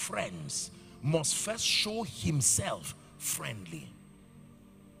desires friends must first show himself friendly.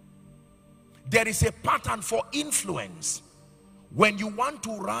 There is a pattern for influence. When you want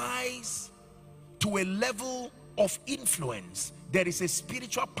to rise to a level of influence, there is a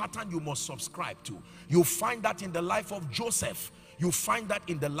spiritual pattern you must subscribe to. You find that in the life of Joseph. You find that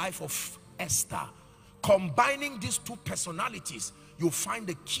in the life of Esther. Combining these two personalities, you find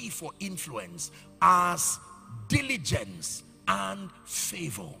the key for influence as diligence and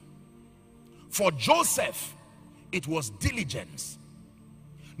favor. For Joseph, it was diligence.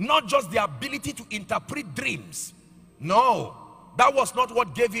 Not just the ability to interpret dreams. No, that was not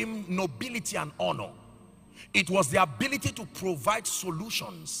what gave him nobility and honor. It was the ability to provide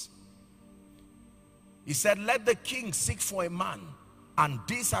solutions. He said, let the king seek for a man, and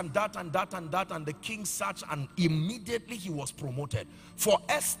this and that and that and that, and the king searched, and immediately he was promoted. For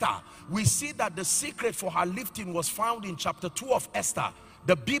Esther, we see that the secret for her lifting was found in chapter 2 of Esther,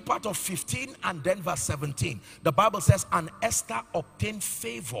 the B part of 15 and then verse 17. The Bible says, and Esther obtained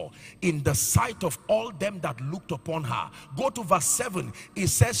favor in the sight of all them that looked upon her. Go to verse 7. It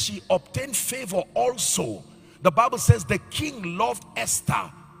says she obtained favor also. The Bible says the king loved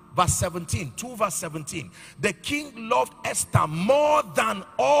Esther. Verse 17, 2 verse 17. The king loved Esther more than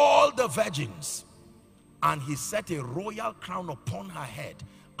all the virgins, and he set a royal crown upon her head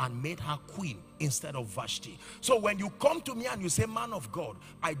and made her queen instead of Vashti. So when you come to me and you say, man of God,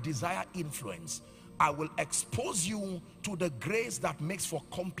 I desire influence, I will expose you to the grace that makes for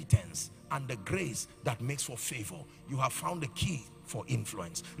competence and the grace that makes for favor. You have found the key for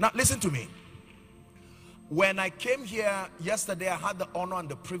influence. Now listen to me. When I came here yesterday, I had the honor and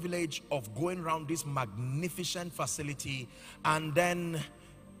the privilege of going around this magnificent facility, and then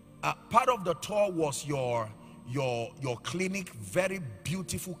part of the tour was your clinic, very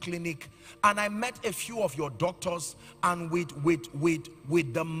beautiful clinic, and I met a few of your doctors, and with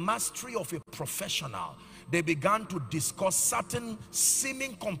the mastery of a professional, they began to discuss certain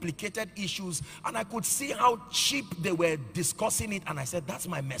seeming complicated issues, and I could see how cheap they were discussing it, and I said, that's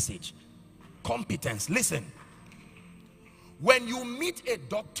my message. Competence. Listen, when you meet a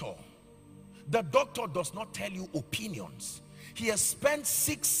doctor, the doctor does not tell you opinions. He has spent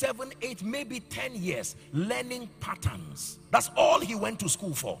 6, 7, 8, maybe 10 years learning patterns. That's all he went to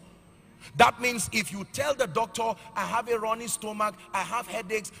school for. That means if you tell the doctor, I have a running stomach, I have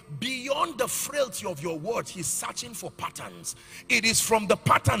headaches, beyond the frailty of your words, he's searching for patterns. It is from the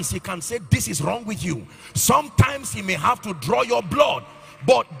patterns he can say, this is wrong with you. Sometimes he may have to draw your blood,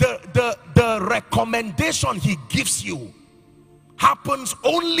 but the recommendation he gives you happens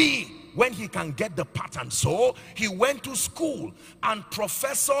only when he can get the pattern. So he went to school, and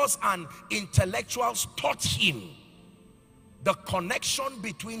professors and intellectuals taught him the connection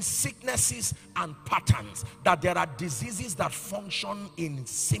between sicknesses and patterns, that there are diseases that function in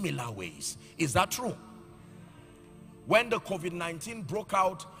similar ways. Is that true? When the COVID-19 broke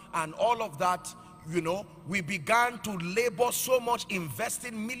out and all of that, you know, we began to labor so much,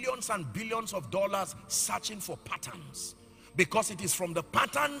 investing millions and billions of dollars searching for patterns, because it is from the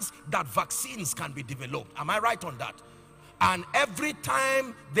patterns that vaccines can be developed. Am I right on that? And every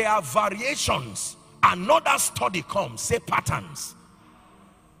time there are variations, another study comes, say patterns.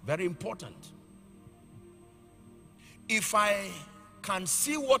 Very important. If I can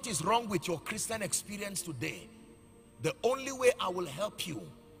see what is wrong with your Christian experience today, the only way I will help you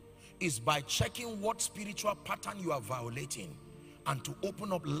is by checking what spiritual pattern you are violating and to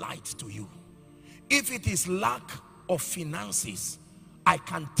open up light to you. If it is lack of finances, I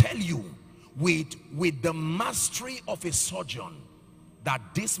can tell you with the mastery of a surgeon that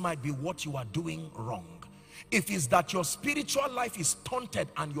this might be what you are doing wrong. If it's that your spiritual life is stunted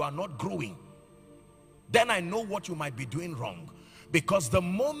and you are not growing, then I know what you might be doing wrong. Because the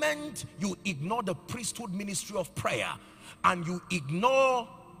moment you ignore the priesthood ministry of prayer and you ignore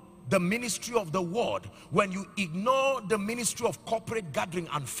the ministry of the word, when you ignore the ministry of corporate gathering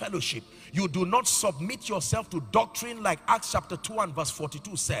and fellowship, you do not submit yourself to doctrine, like Acts chapter 2 and verse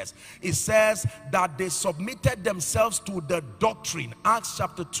 42 says. It says that they submitted themselves to the doctrine, Acts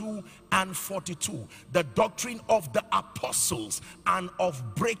chapter 2 and 42, the doctrine of the apostles, and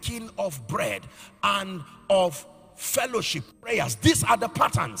of breaking of bread and of fellowship, prayers. These are the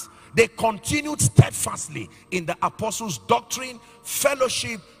patterns. They continued steadfastly in the apostles' doctrine,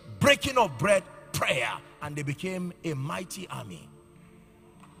 fellowship, breaking of bread, prayer, and they became a mighty army.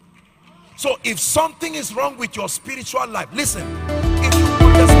 So if something is wrong with your spiritual life, listen, if you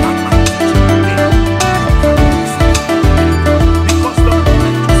understand my teaching today, because the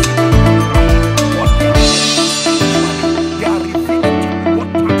moment you see what they are revealing, what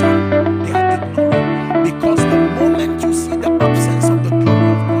pattern they are ignoring, because the moment you see the absence of the glory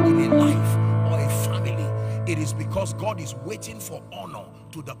of God in a life or a family, it is because God is waiting for honor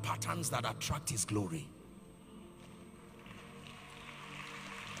to the patterns that attract his glory.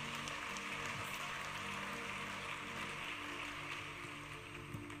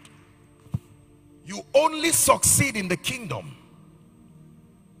 You only succeed in the kingdom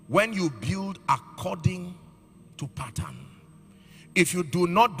when you build according to pattern. If you do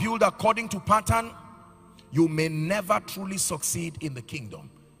not build according to pattern, you may never truly succeed in the kingdom.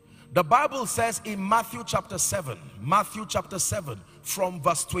 The Bible says in Matthew chapter 7 from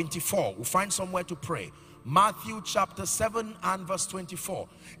verse 24, we'll find somewhere to pray. Matthew chapter 7 and verse 24.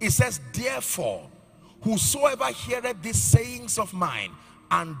 It says, therefore, whosoever heareth these sayings of mine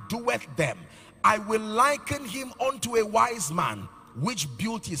and doeth them, I will liken him unto a wise man which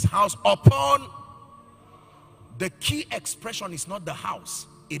built his house upon. The key expression is not the house,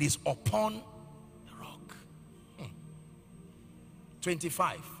 it is upon the rock.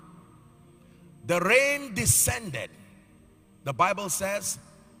 25. The rain descended, the Bible says,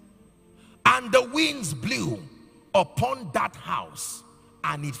 and the winds blew upon that house,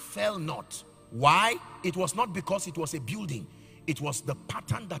 and it fell not. Why? It was not because it was a building, it was the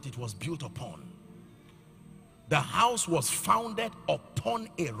pattern that it was built upon. The house was founded upon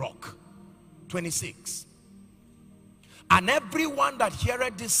a rock. 26. And everyone that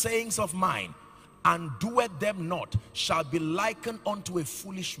heareth these sayings of mine and doeth them not shall be likened unto a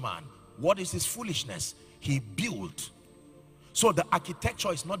foolish man. What is his foolishness? He built. So the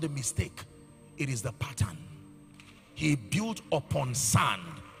architecture is not the mistake, it is the pattern. He built upon sand.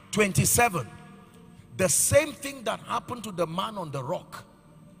 27. The same thing that happened to the man on the rock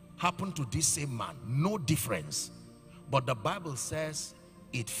happened to this same man. No difference. But the Bible says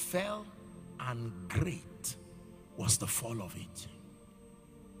it fell, and great was the fall of it.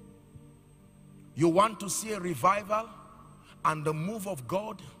 You want to see a revival and the move of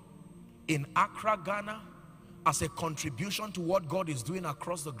God in Accra, Ghana, as a contribution to what God is doing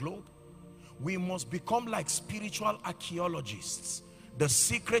across the globe? We must become like spiritual archaeologists. The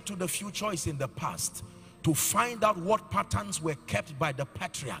secret to the future is in the past, to find out what patterns were kept by the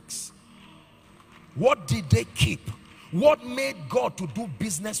patriarchs. What did they keep? What made God to do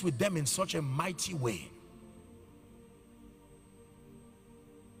business with them in such a mighty way?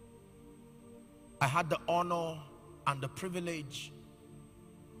 I had the honor and the privilege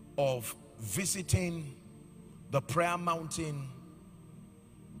of visiting the prayer mountain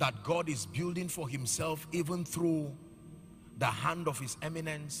that God is building for himself, even through the hand of his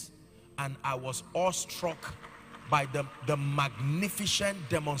eminence. And I was awestruck by the magnificent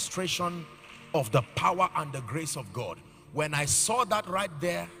demonstration of the power and the grace of God. When I saw that right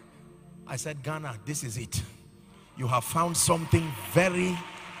there, I said, Ghana, this is it. You have found something very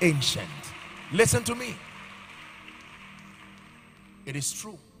ancient. Listen to me. It is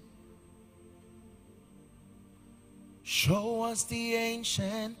true. Show us the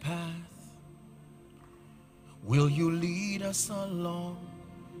ancient path. Will you lead us along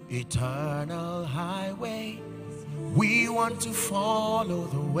eternal highway? We want to follow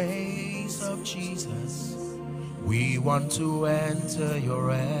the ways of Jesus. We want to enter your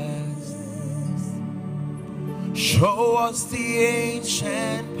rest. Show us the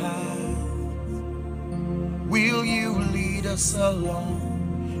ancient path. Will you lead us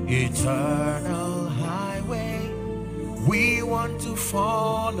along eternal highway? We want to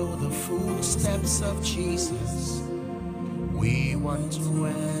follow the footsteps of Jesus. We want to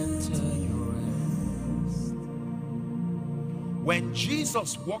enter your rest. When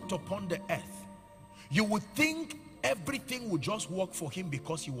Jesus walked upon the earth, you would think everything would just work for him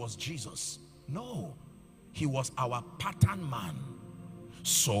because he was Jesus. No, he was our pattern man.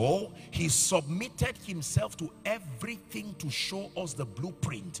 So he submitted himself to everything to show us the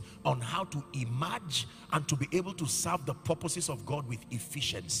blueprint on how to emerge and to be able to serve the purposes of God with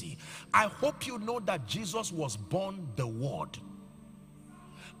efficiency. I hope you know that Jesus was born the Word.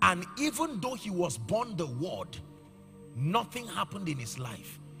 And even though he was born the Word, nothing happened in his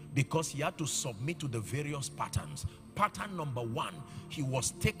life because he had to submit to the various patterns. Pattern number one, he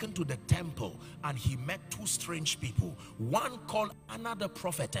was taken to the temple and he met two strange people, one called Anna the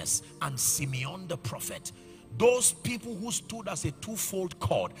prophetess and Simeon the prophet. Those people who stood as a twofold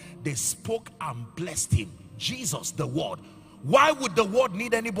cord, they spoke and blessed him. Jesus, the Word. Why would the Word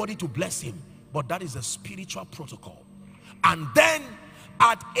need anybody to bless him? But that is a spiritual protocol. And then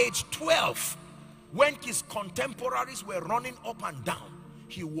at age 12, when his contemporaries were running up and down,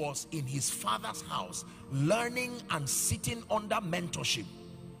 he was in his father's house learning and sitting under mentorship.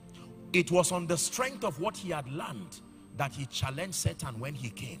 It was on the strength of what he had learned that he challenged Satan when he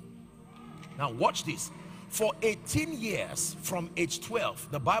came. Now watch this. For 18 years from age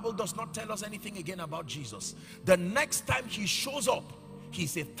 12, the Bible does not tell us anything again about Jesus. The next time he shows up,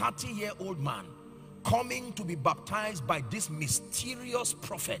 he's a 30-year-old man coming to be baptized by this mysterious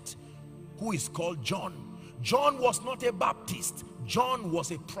prophet who is called John. John was not a Baptist. John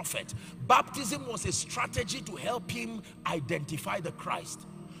was a prophet. Baptism was a strategy to help him identify the Christ.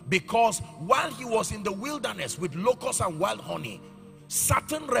 Because while he was in the wilderness with locusts and wild honey,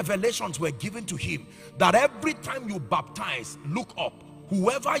 certain revelations were given to him that every time you baptize, look up.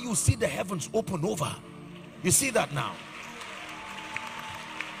 Whoever you see the heavens open over. You see that now?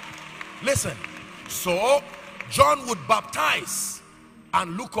 Listen. So John would baptize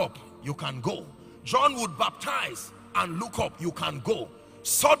and look up, you can go. John would baptize and look up, you can go.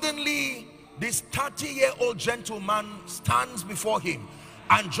 Suddenly this 30-year-old gentleman stands before him,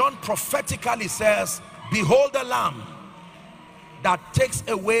 and John prophetically says, behold the Lamb that takes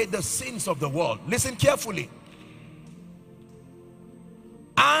away the sins of the world. Listen carefully.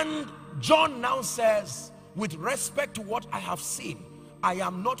 And John now says, with respect to what I have seen, I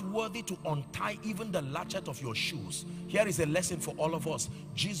am not worthy to untie even the latchet of your shoes. Here is a lesson for all of us.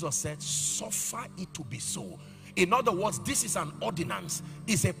 Jesus said, suffer it to be so. In other words, this is an ordinance,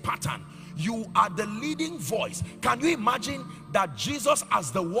 is a pattern. You are the leading voice. Can you imagine that Jesus,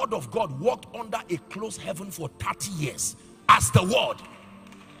 as the word of God, walked under a closed heaven for 30 years? As the word,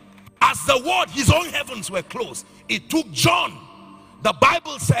 his own heavens were closed. It took John. The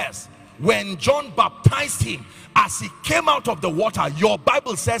Bible says, when John baptized him, as he came out of the water, your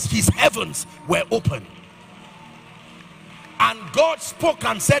Bible says his heavens were open. And God spoke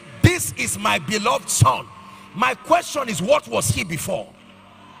and said, this is my beloved son. My question is, what was he before?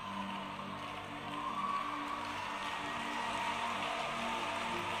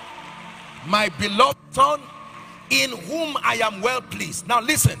 My beloved son, in whom I am well pleased. Now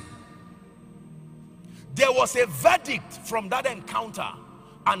listen, there was a verdict from that encounter,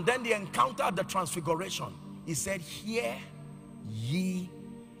 and then the encounter at the transfiguration. He said, hear ye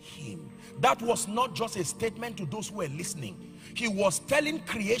him. That was not just a statement to those who were listening. He was telling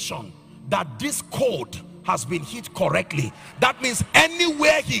creation that this code has been hit correctly. That means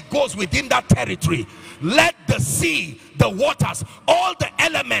anywhere he goes within that territory, let the sea, the waters, all the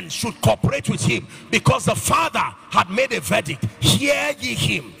elements should cooperate with him, because the Father had made a verdict. Hear ye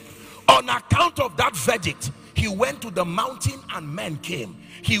him. On account of that verdict, he went to the mountain and men came.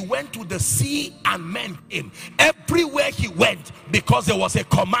 He went to the sea and men came. Everywhere he went, because there was a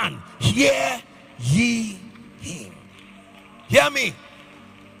command, hear ye him. Hear me,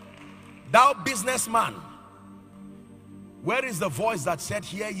 thou businessman. Where is the voice that said,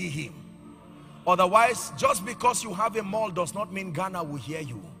 hear ye him? Otherwise, just because you have a mall does not mean Ghana will hear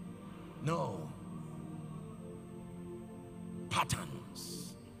you. No.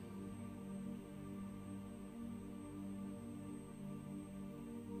 Patterns.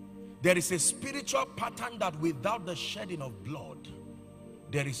 There is a spiritual pattern that without the shedding of blood,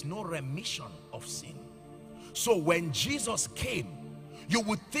 there is no remission of sin. So when Jesus came, you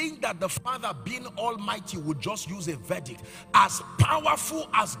would think that the Father, being almighty, would just use a verdict. As powerful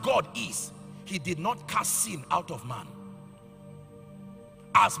as God is, he did not cast sin out of man.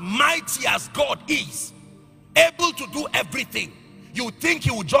 As mighty as God is, able to do everything, you would think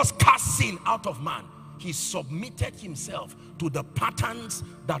he would just cast sin out of man. He submitted himself to the patterns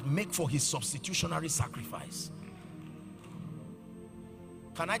that make for his substitutionary sacrifice.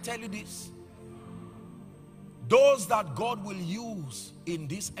 Can I tell you this? Those that God will use in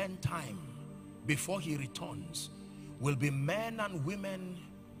this end time before he returns will be men and women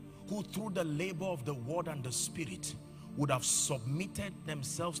who, through the labor of the word and the spirit, would have submitted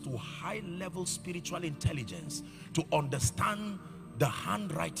themselves to high-level spiritual intelligence to understand the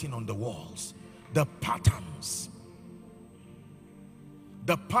handwriting on the walls, the patterns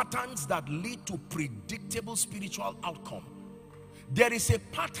that lead to predictable spiritual outcome. There is a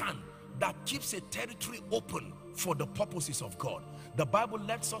pattern that keeps a territory open for the purposes of God. The Bible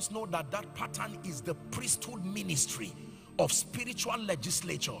lets us know that that pattern is the priesthood ministry of spiritual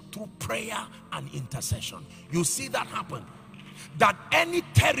legislature through prayer and intercession. You see that happen. That any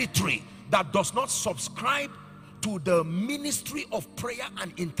territory that does not subscribe to the ministry of prayer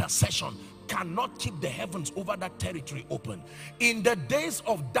and intercession cannot keep the heavens over that territory open. In the days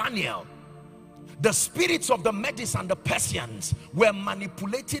of Daniel, the spirits of the Medes and the Persians were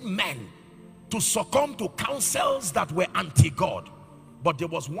manipulating men to succumb to counsels that were anti-God. But there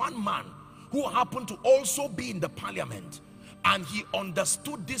was one man who happened to also be in the parliament, and he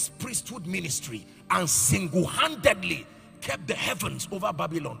understood this priesthood ministry and single-handedly kept the heavens over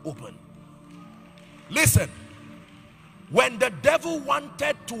Babylon open. Listen, when the devil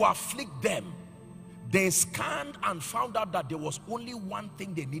wanted to afflict them, they scanned and found out that there was only one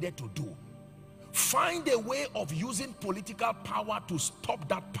thing they needed to do: find a way of using political power to stop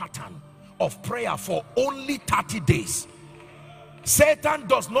that pattern of prayer for only 30 days. Satan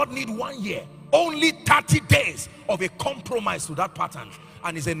does not need 1 year, only 30 days of a compromise to that pattern,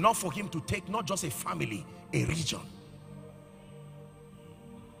 and is enough for him to take not just a family, a region.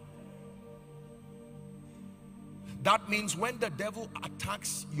 That means when the devil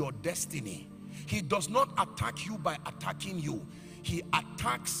attacks your destiny, he does not attack you by attacking you. He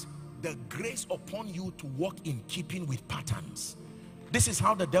attacks the grace upon you to walk in keeping with patterns. This is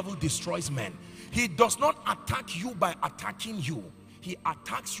how the devil destroys men. He does not attack you by attacking you. He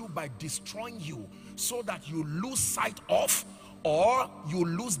attacks you by destroying you so that you lose sight of, or you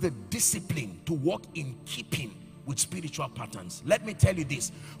lose the discipline to walk in keeping with spiritual patterns. Let me tell you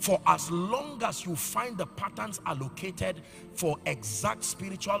this, for as long as you find the patterns allocated for exact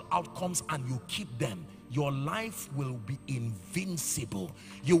spiritual outcomes and you keep them, your life will be invincible.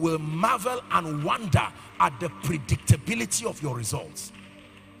 You will marvel and wonder at the predictability of your results.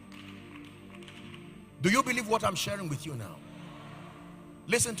 Do you believe what I'm sharing with you now?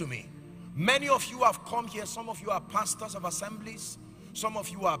 Listen to me. Many of you have come here. Some of you are pastors of assemblies. Some of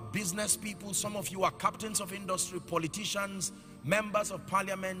you are business people. Some of you are captains of industry, politicians, members of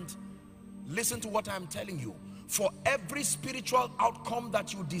parliament. Listen to what I'm telling you. For every spiritual outcome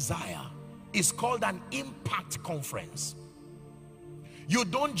that you desire is called an impact conference. You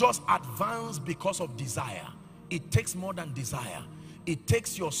don't just advance because of desire. It takes more than desire. It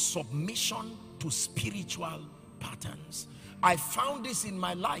takes your submission to spiritual patterns. I found this in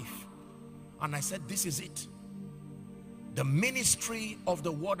my life and I said, this is it. The ministry of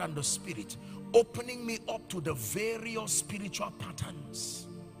the word and the spirit, opening me up to the various spiritual patterns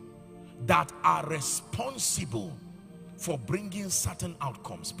that are responsible for bringing certain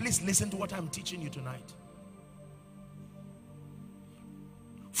outcomes. Please listen to what I'm teaching you tonight.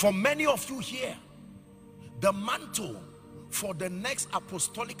 For many of you here, the mantle for the next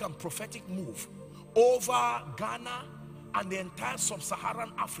apostolic and prophetic move over Ghana and the entire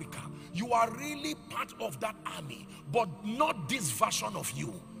sub-Saharan Africa, you are really part of that army, but not this version of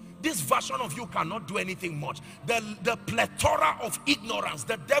you. This version of you cannot do anything much. The plethora of ignorance,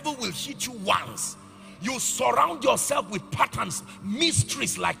 the devil will hit you once. You surround yourself with patterns,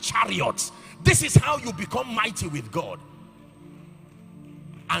 mysteries like chariots. This is how you become mighty with God.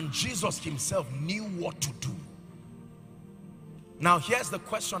 And Jesus himself knew what to do. Now here's the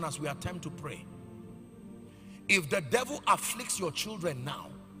question as we attempt to pray. If the devil afflicts your children now,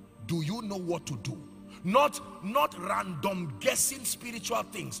 do you know what to do? Not random guessing spiritual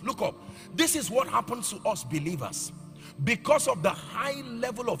things. Look up. This is what happens to us believers. Because of the high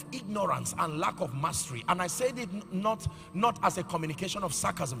level of ignorance and lack of mastery. And I said it not as a communication of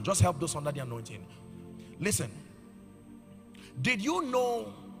sarcasm. Just help those under the anointing. Listen. Did you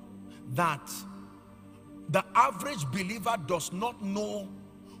know that the average believer does not know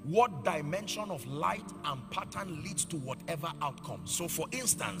what dimension of light and pattern leads to whatever outcome? So for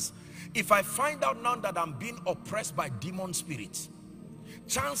instance, if I find out now that I'm being oppressed by demon spirits,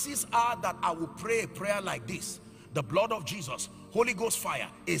 chances are that I will pray a prayer like this: the blood of Jesus, Holy Ghost fire,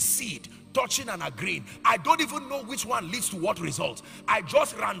 a seed, touching and agreeing. I don't even know which one leads to what result. I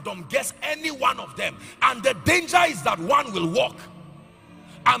just random guess any one of them, and the danger is that one will work.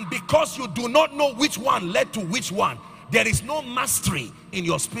 And because you do not know which one led to which one, there is no mastery in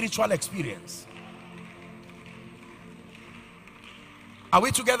your spiritual experience. Are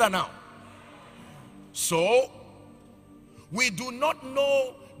we together now? So we do not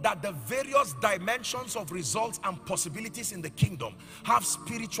know that the various dimensions of results and possibilities in the kingdom have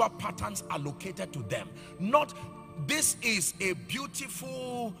spiritual patterns allocated to them. Not, this is a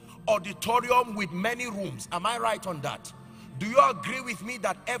beautiful auditorium with many rooms. Am I right on that? Do you agree with me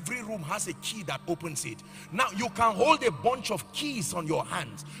that every room has a key that opens it? Now, you can hold a bunch of keys on your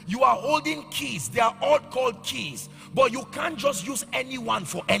hands. You are holding keys. They are all called keys. But you can't just use any one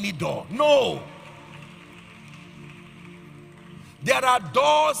for any door. No. There are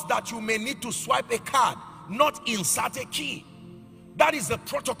doors that you may need to swipe a card, not insert a key. That is the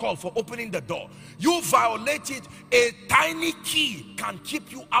protocol for opening the door. You violate it, a tiny key can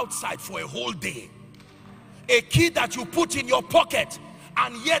keep you outside for a whole day. A key that you put in your pocket,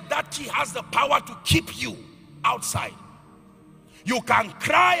 and yet that key has the power to keep you outside. You can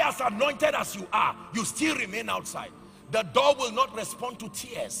cry as anointed as you are, you still remain outside. The door will not respond to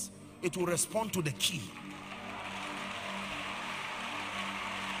tears, it will respond to the key.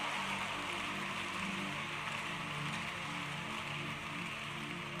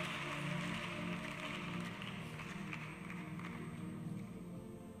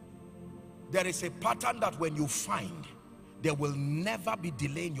 There is a pattern that when you find, there will never be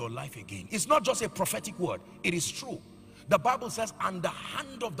delay in your life again. It's not just a prophetic word, it is true. The Bible says, and the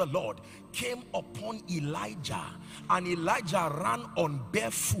hand of the Lord came upon Elijah, and Elijah ran on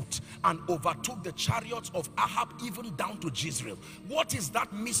barefoot and overtook the chariots of Ahab even down to Jezreel. What is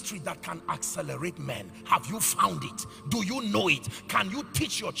that mystery that can accelerate men? Have you found it? Do you know it? Can you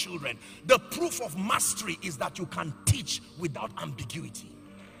teach your children? The proof of mastery is that you can teach without ambiguity.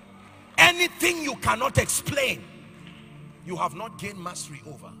 Anything you cannot explain, you have not gained mastery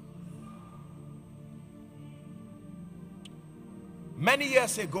over. Many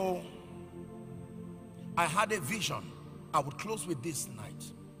years ago, I had a vision. I would close with this tonight.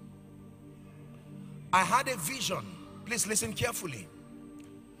 I had a vision. Please listen carefully.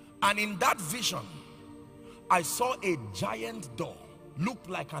 And in that vision, I saw a giant door, looked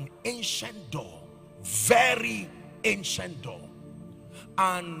like an ancient door, very ancient door.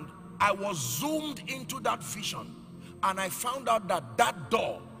 And I was zoomed into that vision, and I found out that that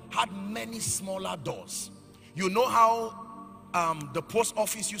door had many smaller doors. You know how the post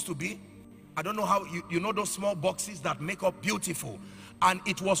office used to be? I don't know how, you know those small boxes that make up beautiful, and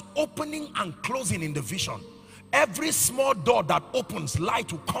it was opening and closing in the vision. Every small door that opens,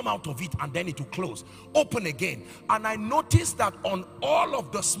 light will come out of it, and then it will close, open again. And I noticed that on all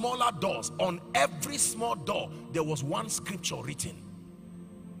of the smaller doors, on every small door, there was one scripture written.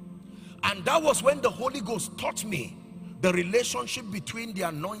 And that was when the Holy Ghost taught me the relationship between the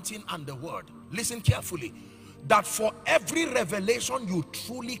anointing and the word. Listen carefully. That for every revelation you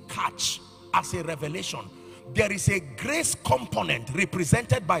truly catch as a revelation, there is a grace component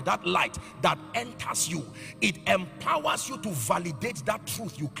represented by that light that enters you. It empowers you to validate that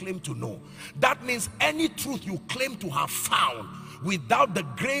truth you claim to know. That means any truth you claim to have found, without the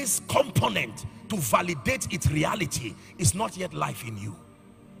grace component to validate its reality, is not yet life in you.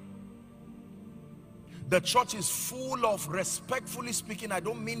 The church is full of, respectfully speaking, I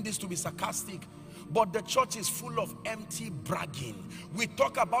don't mean this to be sarcastic, but the church is full of empty bragging. We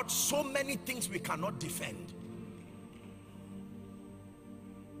talk about so many things we cannot defend.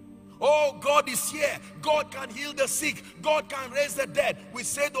 Oh, God is here. God can heal the sick. God can raise the dead. We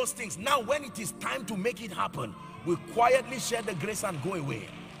say those things. Now, when it is time to make it happen, we quietly share the grace and go away.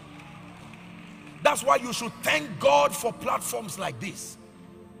 That's why you should thank God for platforms like this.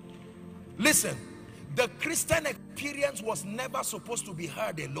 Listen, the Christian experience was never supposed to be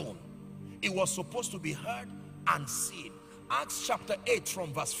heard alone. It was supposed to be heard and seen. Acts chapter 8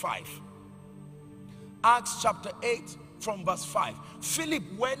 from verse 5. Acts chapter 8 from verse 5. Philip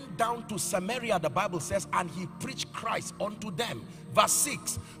went down to Samaria, the Bible says, and he preached Christ unto them. Verse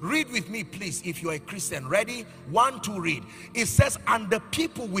 6. Read with me, please, if you're a Christian. Ready? 1, 2, read. It says, and the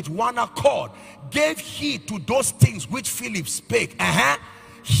people with one accord gave heed to those things which Philip spake.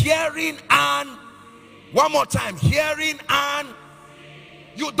 Hearing and, one more time, hearing and,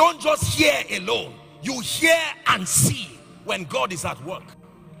 you don't just hear alone. You hear and see when God is at work.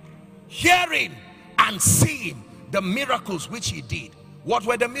 Hearing and seeing the miracles which he did. What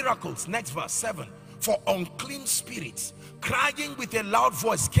were the miracles? Next verse 7. For unclean spirits, crying with a loud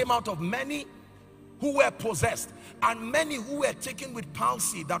voice, came out of many who were possessed, and many who were taken with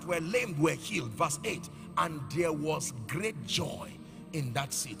palsy, that were lame, were healed. Verse 8. And there was great joy in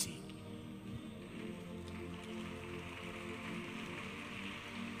that city.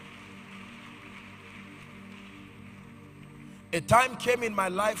 A time came in my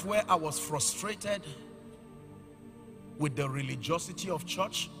life where I was frustrated with the religiosity of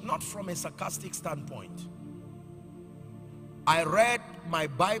church, not from a sarcastic standpoint. I read my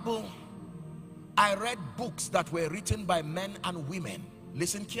Bible. I read books that were written by men and women.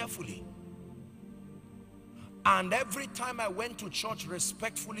 Listen carefully. And every time I went to church,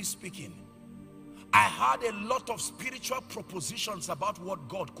 respectfully speaking, I had a lot of spiritual propositions about what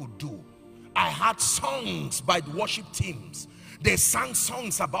God could do. I had songs by the worship teams. They sang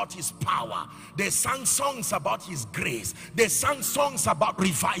songs about his power. They sang songs about his grace. They sang songs about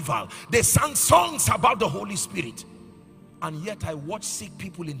revival. They sang songs about the Holy Spirit. And yet I watched sick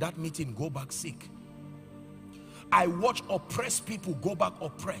people in that meeting go back sick. I watched oppressed people go back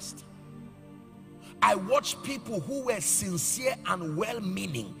oppressed. I watched people who were sincere and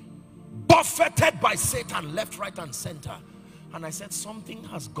well-meaning buffeted by Satan left, right, and center. And I said, something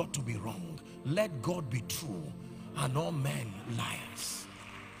has got to be wrong. Let God be true and all men liars.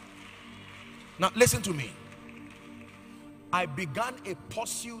 Now listen to me. I began a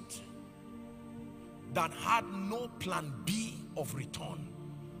pursuit that had no plan B of return.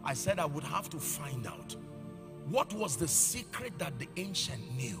 I said I would have to find out what was the secret that the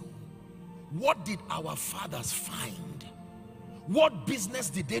ancient knew. What did our fathers find? What business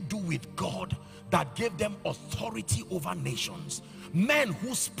did they do with God that gave them authority over nations? Men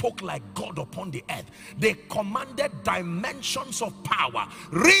who spoke like God upon the earth. They commanded dimensions of power.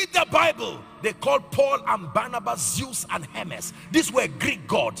 Read the Bible. They called Paul and Barnabas Zeus and Hermes. These were Greek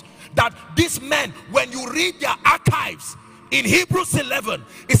gods. That these men, when you read their archives in Hebrews 11,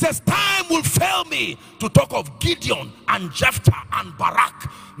 it says, time will fail me to talk of Gideon and Jephthah and Barak.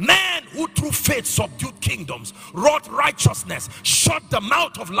 Men who through faith subdued kingdoms, wrought righteousness, shut the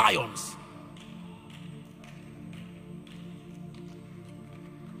mouth of lions.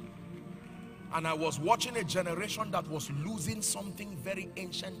 And I was watching a generation that was losing something very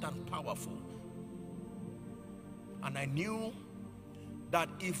ancient and powerful. And I knew that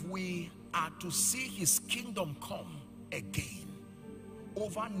if we are to see his kingdom come again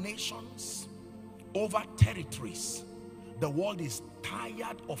over nations, over territories, the world is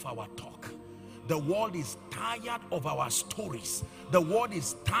tired of our talk. The world is tired of our stories. The world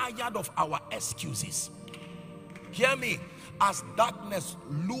is tired of our excuses. Hear me. As darkness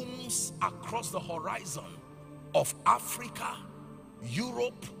looms across the horizon of Africa,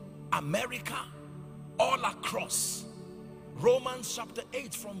 Europe, America, all across, Romans chapter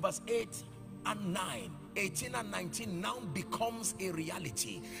 8 from verse 8 and 9, 18 and 19 now becomes a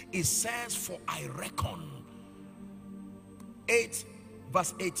reality. It says, for I reckon, 8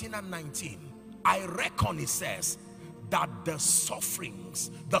 verse 18 and 19, I reckon, it says, that the sufferings,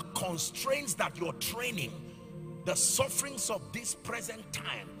 the constraints that you're training, the sufferings of this present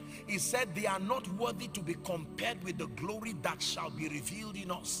time, he said they are not worthy to be compared with the glory that shall be revealed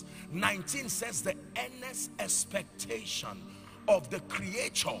in us. 19 says the earnest expectation of the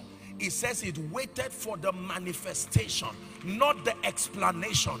creature, it says it waited for the manifestation, not the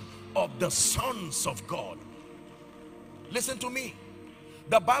explanation of the sons of God. Listen to me.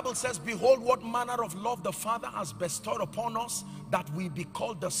 The Bible says, behold what manner of love the Father has bestowed upon us, that we be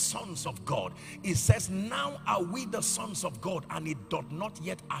called the sons of God. It says, now are we the sons of God, and it doth not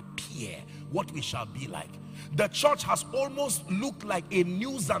yet appear what we shall be like. The church has almost looked like a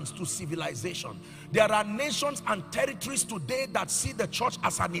nuisance to civilization. There are nations and territories today that see the church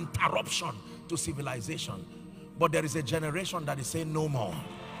as an interruption to civilization. But there is a generation that is saying no more.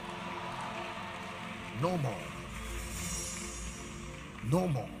 No more. No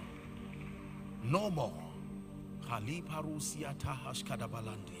more. No more.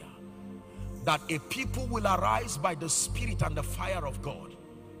 That a people will arise by the Spirit and the fire of God.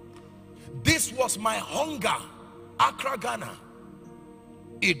 This was my hunger, Accra, Ghana.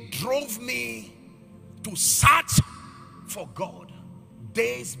 It drove me to search for God.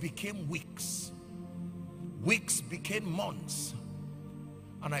 Days became weeks. Weeks became months.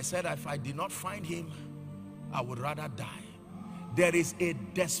 And I said, if I did not find him, I would rather die. There is a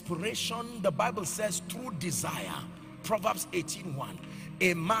desperation, the Bible says, through desire. Proverbs 18:1.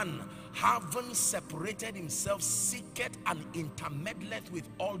 A man having separated himself seeketh and intermeddleth with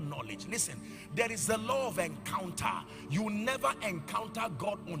all knowledge. Listen, there is the law of encounter. You never encounter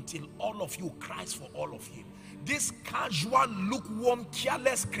God until all of you cries for all of him. This casual, lukewarm,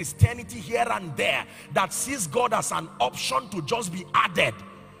 careless Christianity here and there that sees God as an option to just be added,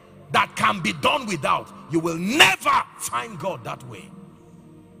 that can be done without, you will never find God that way.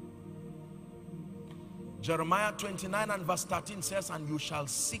 Jeremiah 29 and verse 13 says, and you shall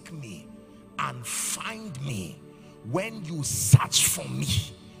seek me and find me when you search for me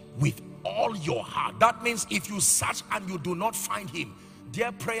with all your heart. That means if you search and you do not find him,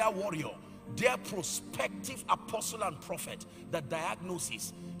 dear prayer warrior, dear prospective apostle and prophet, the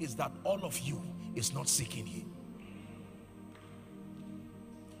diagnosis is that all of you is not seeking him.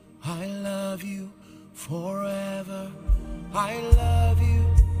 I love you forever. I love you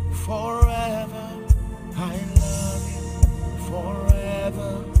forever. I love you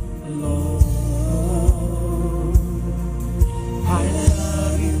forever, Lord. I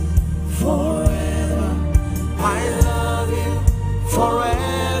love you forever. I love you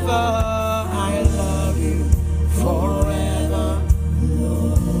forever. I love you forever,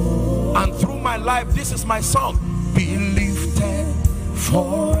 Lord. And through my life, this is my song. Be lifted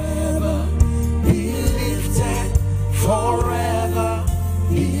forever, be lifted forever,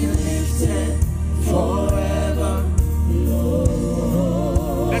 be lifted forever,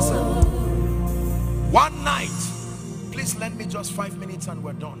 Lord. Listen, one night, please lend me just 5 minutes and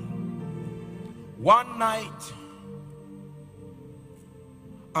we're done. One night,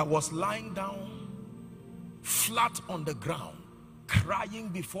 I was lying down flat on the ground, crying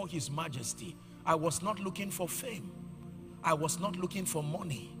before his majesty. I was not looking for fame. I was not looking for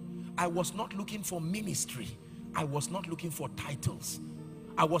money. I was not looking for ministry. I was not looking for titles.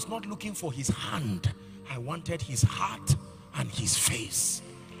 I was not looking for his hand. I wanted his heart and his face.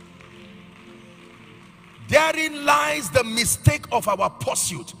 Therein lies the mistake of our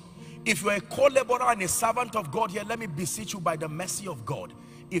pursuit. If you're a co-laborer and a servant of God here, let me beseech you by the mercy of God.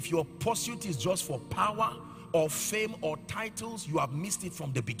 If your pursuit is just for power or fame or titles, you have missed it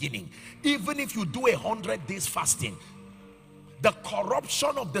from the beginning. Even if you do 100 days fasting, the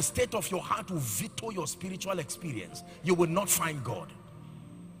corruption of the state of your heart will veto your spiritual experience. You will not find God.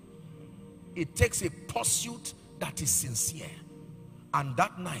 It takes a pursuit that is sincere. And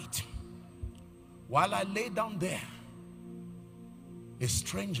that night, while I lay down there, a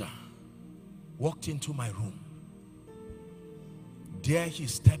stranger walked into my room. There he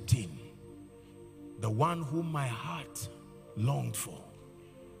stepped in, the one whom my heart longed for,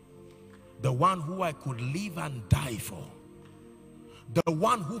 the one who I could live and die for, the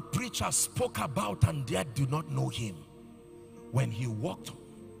one who preachers spoke about and yet do not know him. When he walked,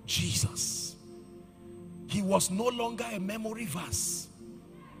 Jesus, he was no longer a memory verse.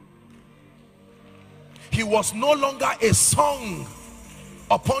 He was no longer a song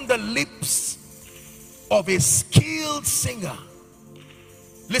upon the lips of a skilled singer.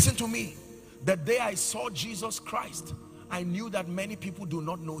 Listen to me. The day I saw Jesus Christ, I knew that many people do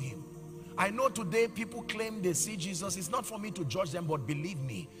not know him. I know today people claim they see Jesus. It's not for me to judge them, but believe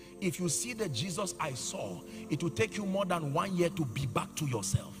me, if you see the Jesus I saw, it will take you more than 1 year to be back to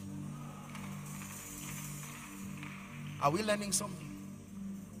yourself. Are we learning something?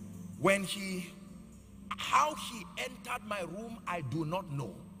 How he entered my room, I do not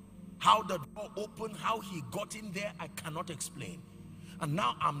know. How the door opened, how he got in there, I cannot explain. And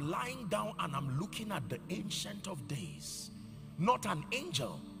now I'm lying down and I'm looking at the Ancient of Days, not an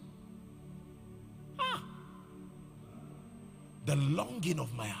angel. The longing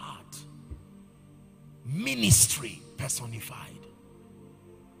of my heart, ministry personified.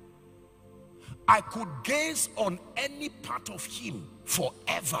 I could gaze on any part of him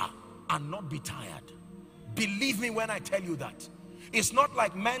forever and not be tired. Believe me when I tell you that. It's not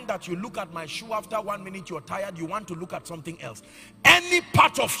like men that you look at my shoe, after 1 minute you're tired, you want to look at something else. Any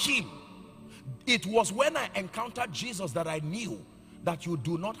part of him. It was when I encountered Jesus that I knew that you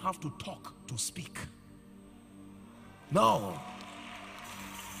do not have to talk to speak. No.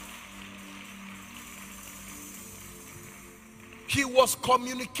 He was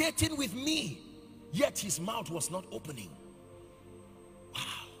communicating with me, yet his mouth was not opening. Wow.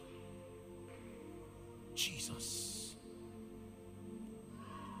 Jesus.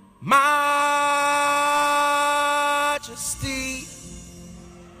 Majesty,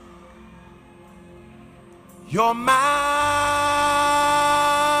 your majesty,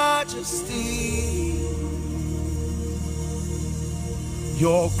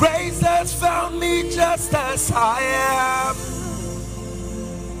 your grace has found me just as I am,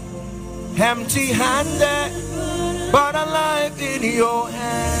 empty-handed but alive in your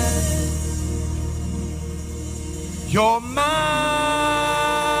hand. Your majesty,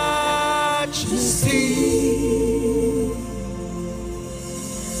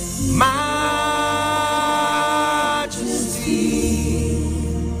 majesty,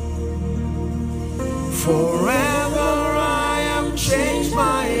 forever I am changed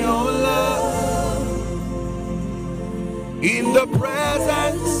by your love, in the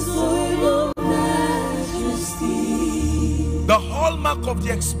presence of your majesty. The hallmark of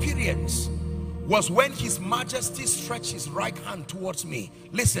the experience was when his majesty stretched his right hand towards me.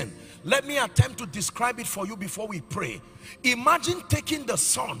 Listen, let me attempt to describe it for you before we pray. Imagine taking the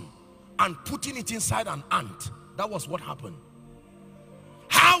sun and putting it inside an ant. That was what happened.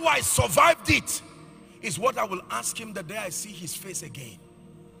 How I survived it is what I will ask him the day I see his face again.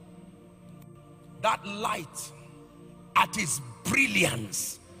 That light at its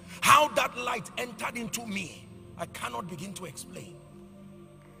brilliance, how that light entered into me, I cannot begin to explain.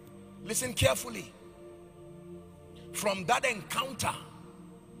 Listen carefully. From that encounter,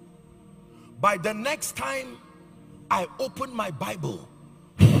 by the next time I opened my Bible,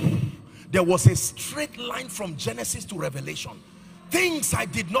 there was a straight line from Genesis to Revelation. Things I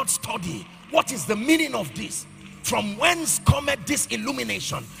did not study. What is the meaning of this? From whence cometh this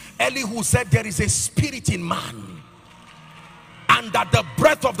illumination? Elihu said there is a spirit in man, and that the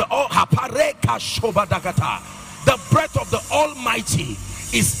breath of the breath of the Almighty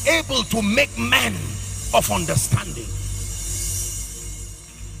is able to make men of understanding.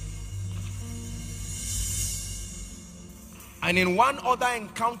 And in one other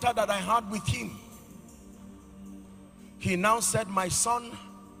encounter that I had with him, he now said, my son,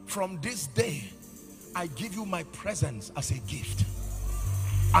 from this day I give you my presence as a gift.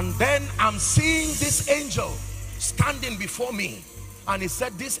 And then I'm seeing this angel standing before me, and he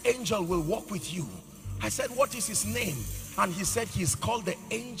said, this angel will walk with you. I said, what is his name? And he said, he is called the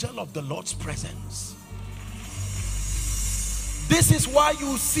angel of the Lord's presence. This is why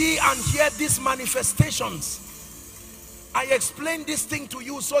you see and hear these manifestations. I explain this thing to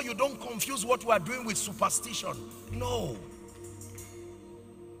you so you don't confuse what we are doing with superstition. No.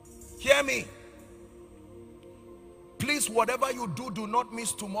 Hear me. Please, whatever you do, do not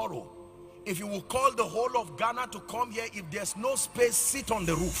miss tomorrow. If you will call the whole of Ghana to come here, if there's no space, sit on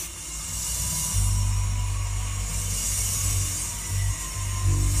the roof.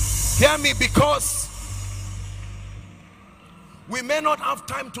 Hear me, because we may not have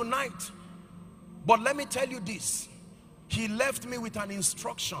time tonight, But let me tell you this. He left me with an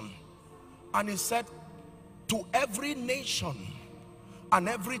instruction, and he said, to every nation and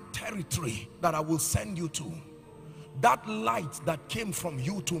every territory that I will send you to, that light that came from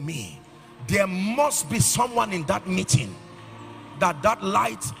you to me, there must be someone in that meeting that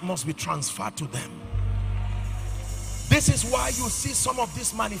light must be transferred to them. This is why you see some of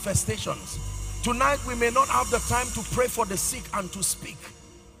these manifestations. Tonight we may not have the time to pray for the sick and to speak.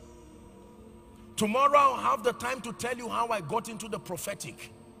 Tomorrow I'll have the time to tell you how I got into the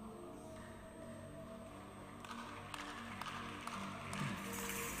prophetic.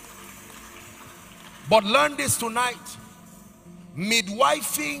 But learn this tonight.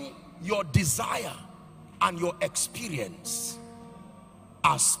 Midwifing your desire and your experience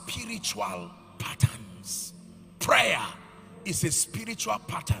are spiritual patterns. Prayer is a spiritual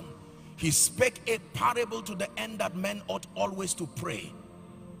pattern. He spake a parable to the end that men ought always to pray.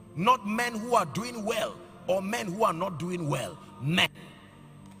 Not men who are doing well or men who are not doing well. Men.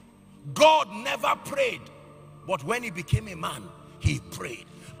 God never prayed, but when he became a man, he prayed.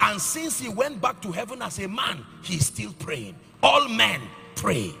 And since he went back to heaven as a man, he's still praying. All men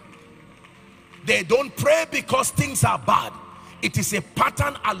pray. They don't pray because things are bad. It is a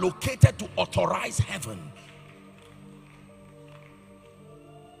pattern allocated to authorize heaven.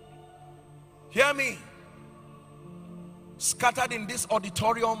 Hear me. Scattered in this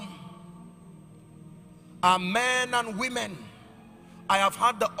auditorium are men and women. I have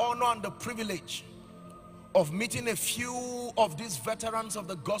had the honor and the privilege of meeting a few of these veterans of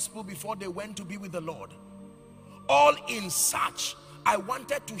the gospel before they went to be with the Lord. All in search. I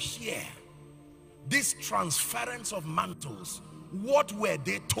wanted to hear this transference of mantles. What were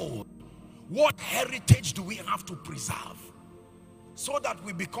they told? What heritage do we have to preserve so that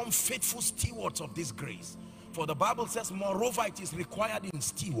we become faithful stewards of this grace? For the Bible says, moreover, it is required in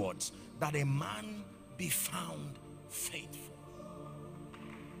stewards that a man be found faithful.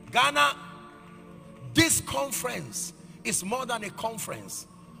 Ghana, this conference is more than a conference.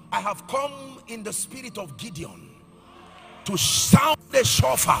 I have come in the spirit of Gideon to sound the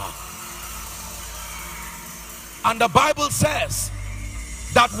shofar. And the Bible says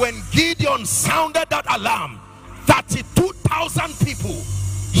that when Gideon sounded that alarm, 32,000 people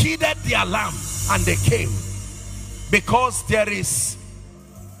heeded the alarm and they came. Because there is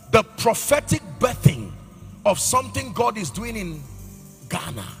the prophetic birthing of something God is doing in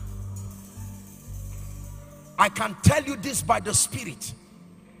Ghana. I can tell you this by the Spirit.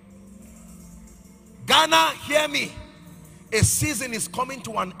 Ghana, hear me. A season is coming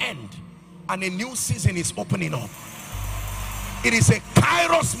to an end and a new season is opening up. It is a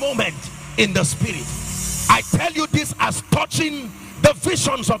kairos moment in the Spirit. I tell you this as touching the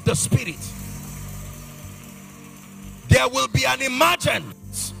visions of the Spirit. There will be an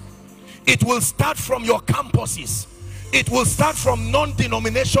emergence. It will start from your campuses. It will start from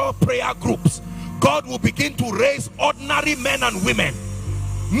non-denominational prayer groups. God will begin to raise ordinary men and women.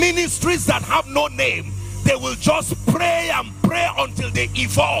 Ministries that have no name. They will just pray and pray until they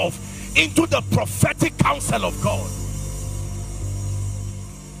evolve into the prophetic counsel of God.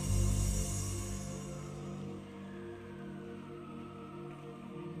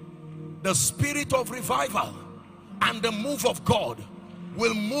 The spirit of revival and the move of God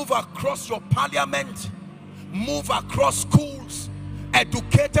will move across your parliament, move across schools,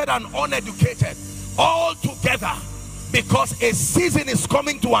 educated and uneducated, all together, because a season is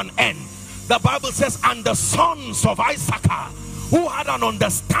coming to an end. The Bible says, and the sons of Issachar, who had an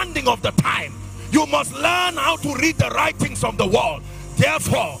understanding of the time. You must learn how to read the writings of the world.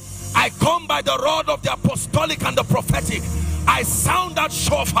 Therefore, I come by the rod of the apostolic and the prophetic. I sound that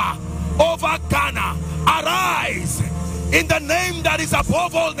shofar over Ghana. Arise in the name that is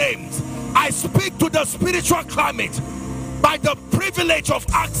above all names. I speak to the spiritual climate by the privilege of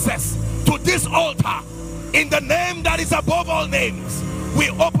access to this altar. In the name that is above all names, we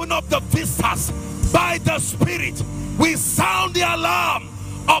open up the vistas by the Spirit. We sound the alarm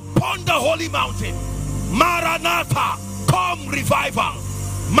upon the holy mountain. Maranatha, come revival.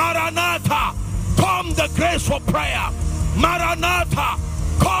 Maranatha, come the grace for prayer. Maranatha,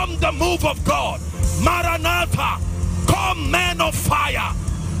 come the move of God. Maranatha, come men of fire.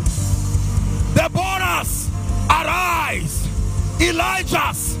 Deborahs, arise.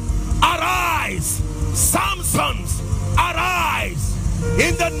 Elijahs, arise. Samsons, arise.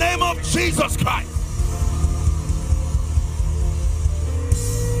 In the name of Jesus Christ.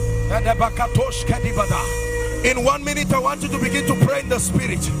 In 1 minute, I want you to begin to pray in the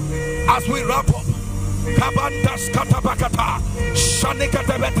Spirit as we wrap up. Kabandas katabakata,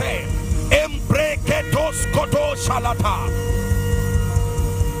 shanikatebete, embreketos koto shalata.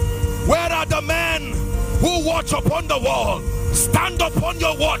 Where are the men who watch upon the wall? Stand upon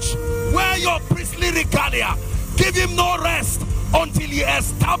your watch. Wear your priestly regalia. Give him no rest until he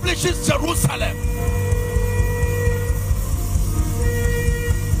establishes Jerusalem.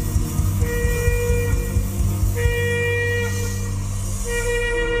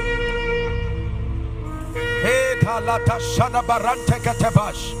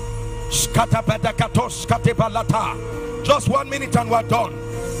 Just 1 minute and we're done.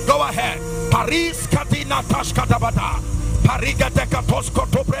 Go ahead.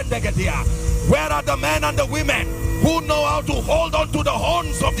 Where are the men and the women who know how to hold on to the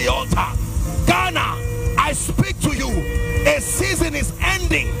horns of the altar? Ghana, I speak to you. A season is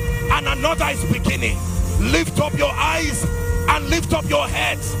ending and another is beginning. Lift up your eyes and lift up your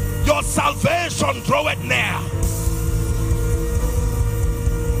heads. Your salvation draweth near.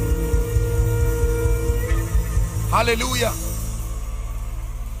 Hallelujah.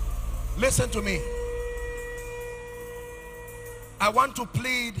 Listen to me. I want to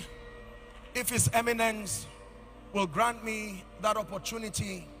plead, if His Eminence will grant me that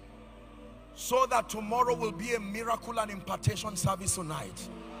opportunity, so that tomorrow will be a miracle and impartation service tonight,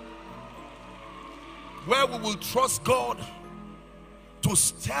 where we will trust God to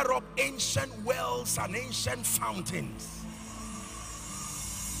stir up ancient wells and ancient fountains.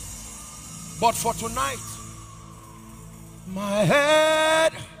 But for tonight, my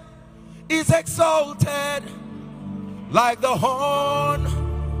head is exalted like the horn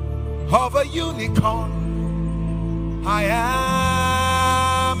of a unicorn. I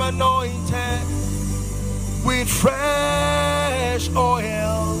am anointed with fresh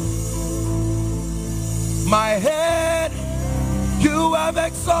oil. My head you have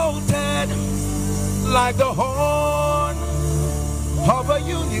exalted like the horn of a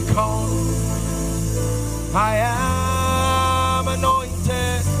unicorn. I am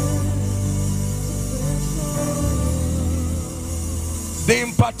anointed. The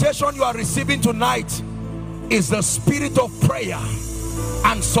impartation you are receiving tonight is the spirit of prayer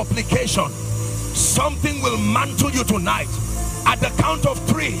and supplication. Something will mantle you tonight. At the count of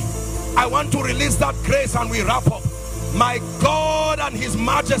 3, I want to release that grace and we wrap up. My God and His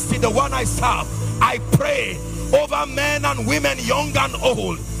Majesty, the one I serve, I pray over men and women, young and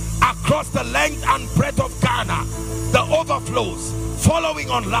old, across the length and breadth of Ghana, the overflows following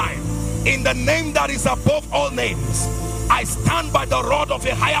online, in the name that is above all names. I stand by the rod of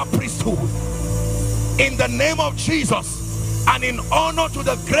a higher priesthood in the name of Jesus, and in honor to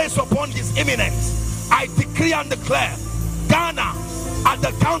the grace upon His Eminence, I decree and declare, Ghana, at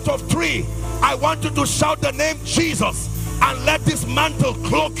the count of 3, I want you to shout the name Jesus, and let this mantle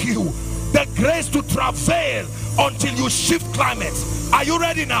cloak you, the grace to travail until you shift climates. Are you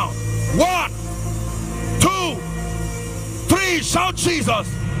ready now? 1, 2, 3. Shout Jesus.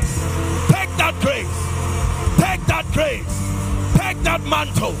 Take that grace. Take that grace. Take that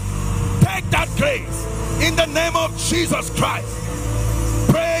mantle. Take that grace in the name of Jesus Christ.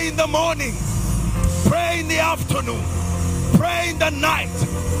 Pray in the morning, pray in the afternoon, pray in the night.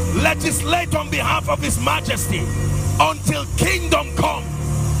 Legislate on behalf of His Majesty until kingdom comes.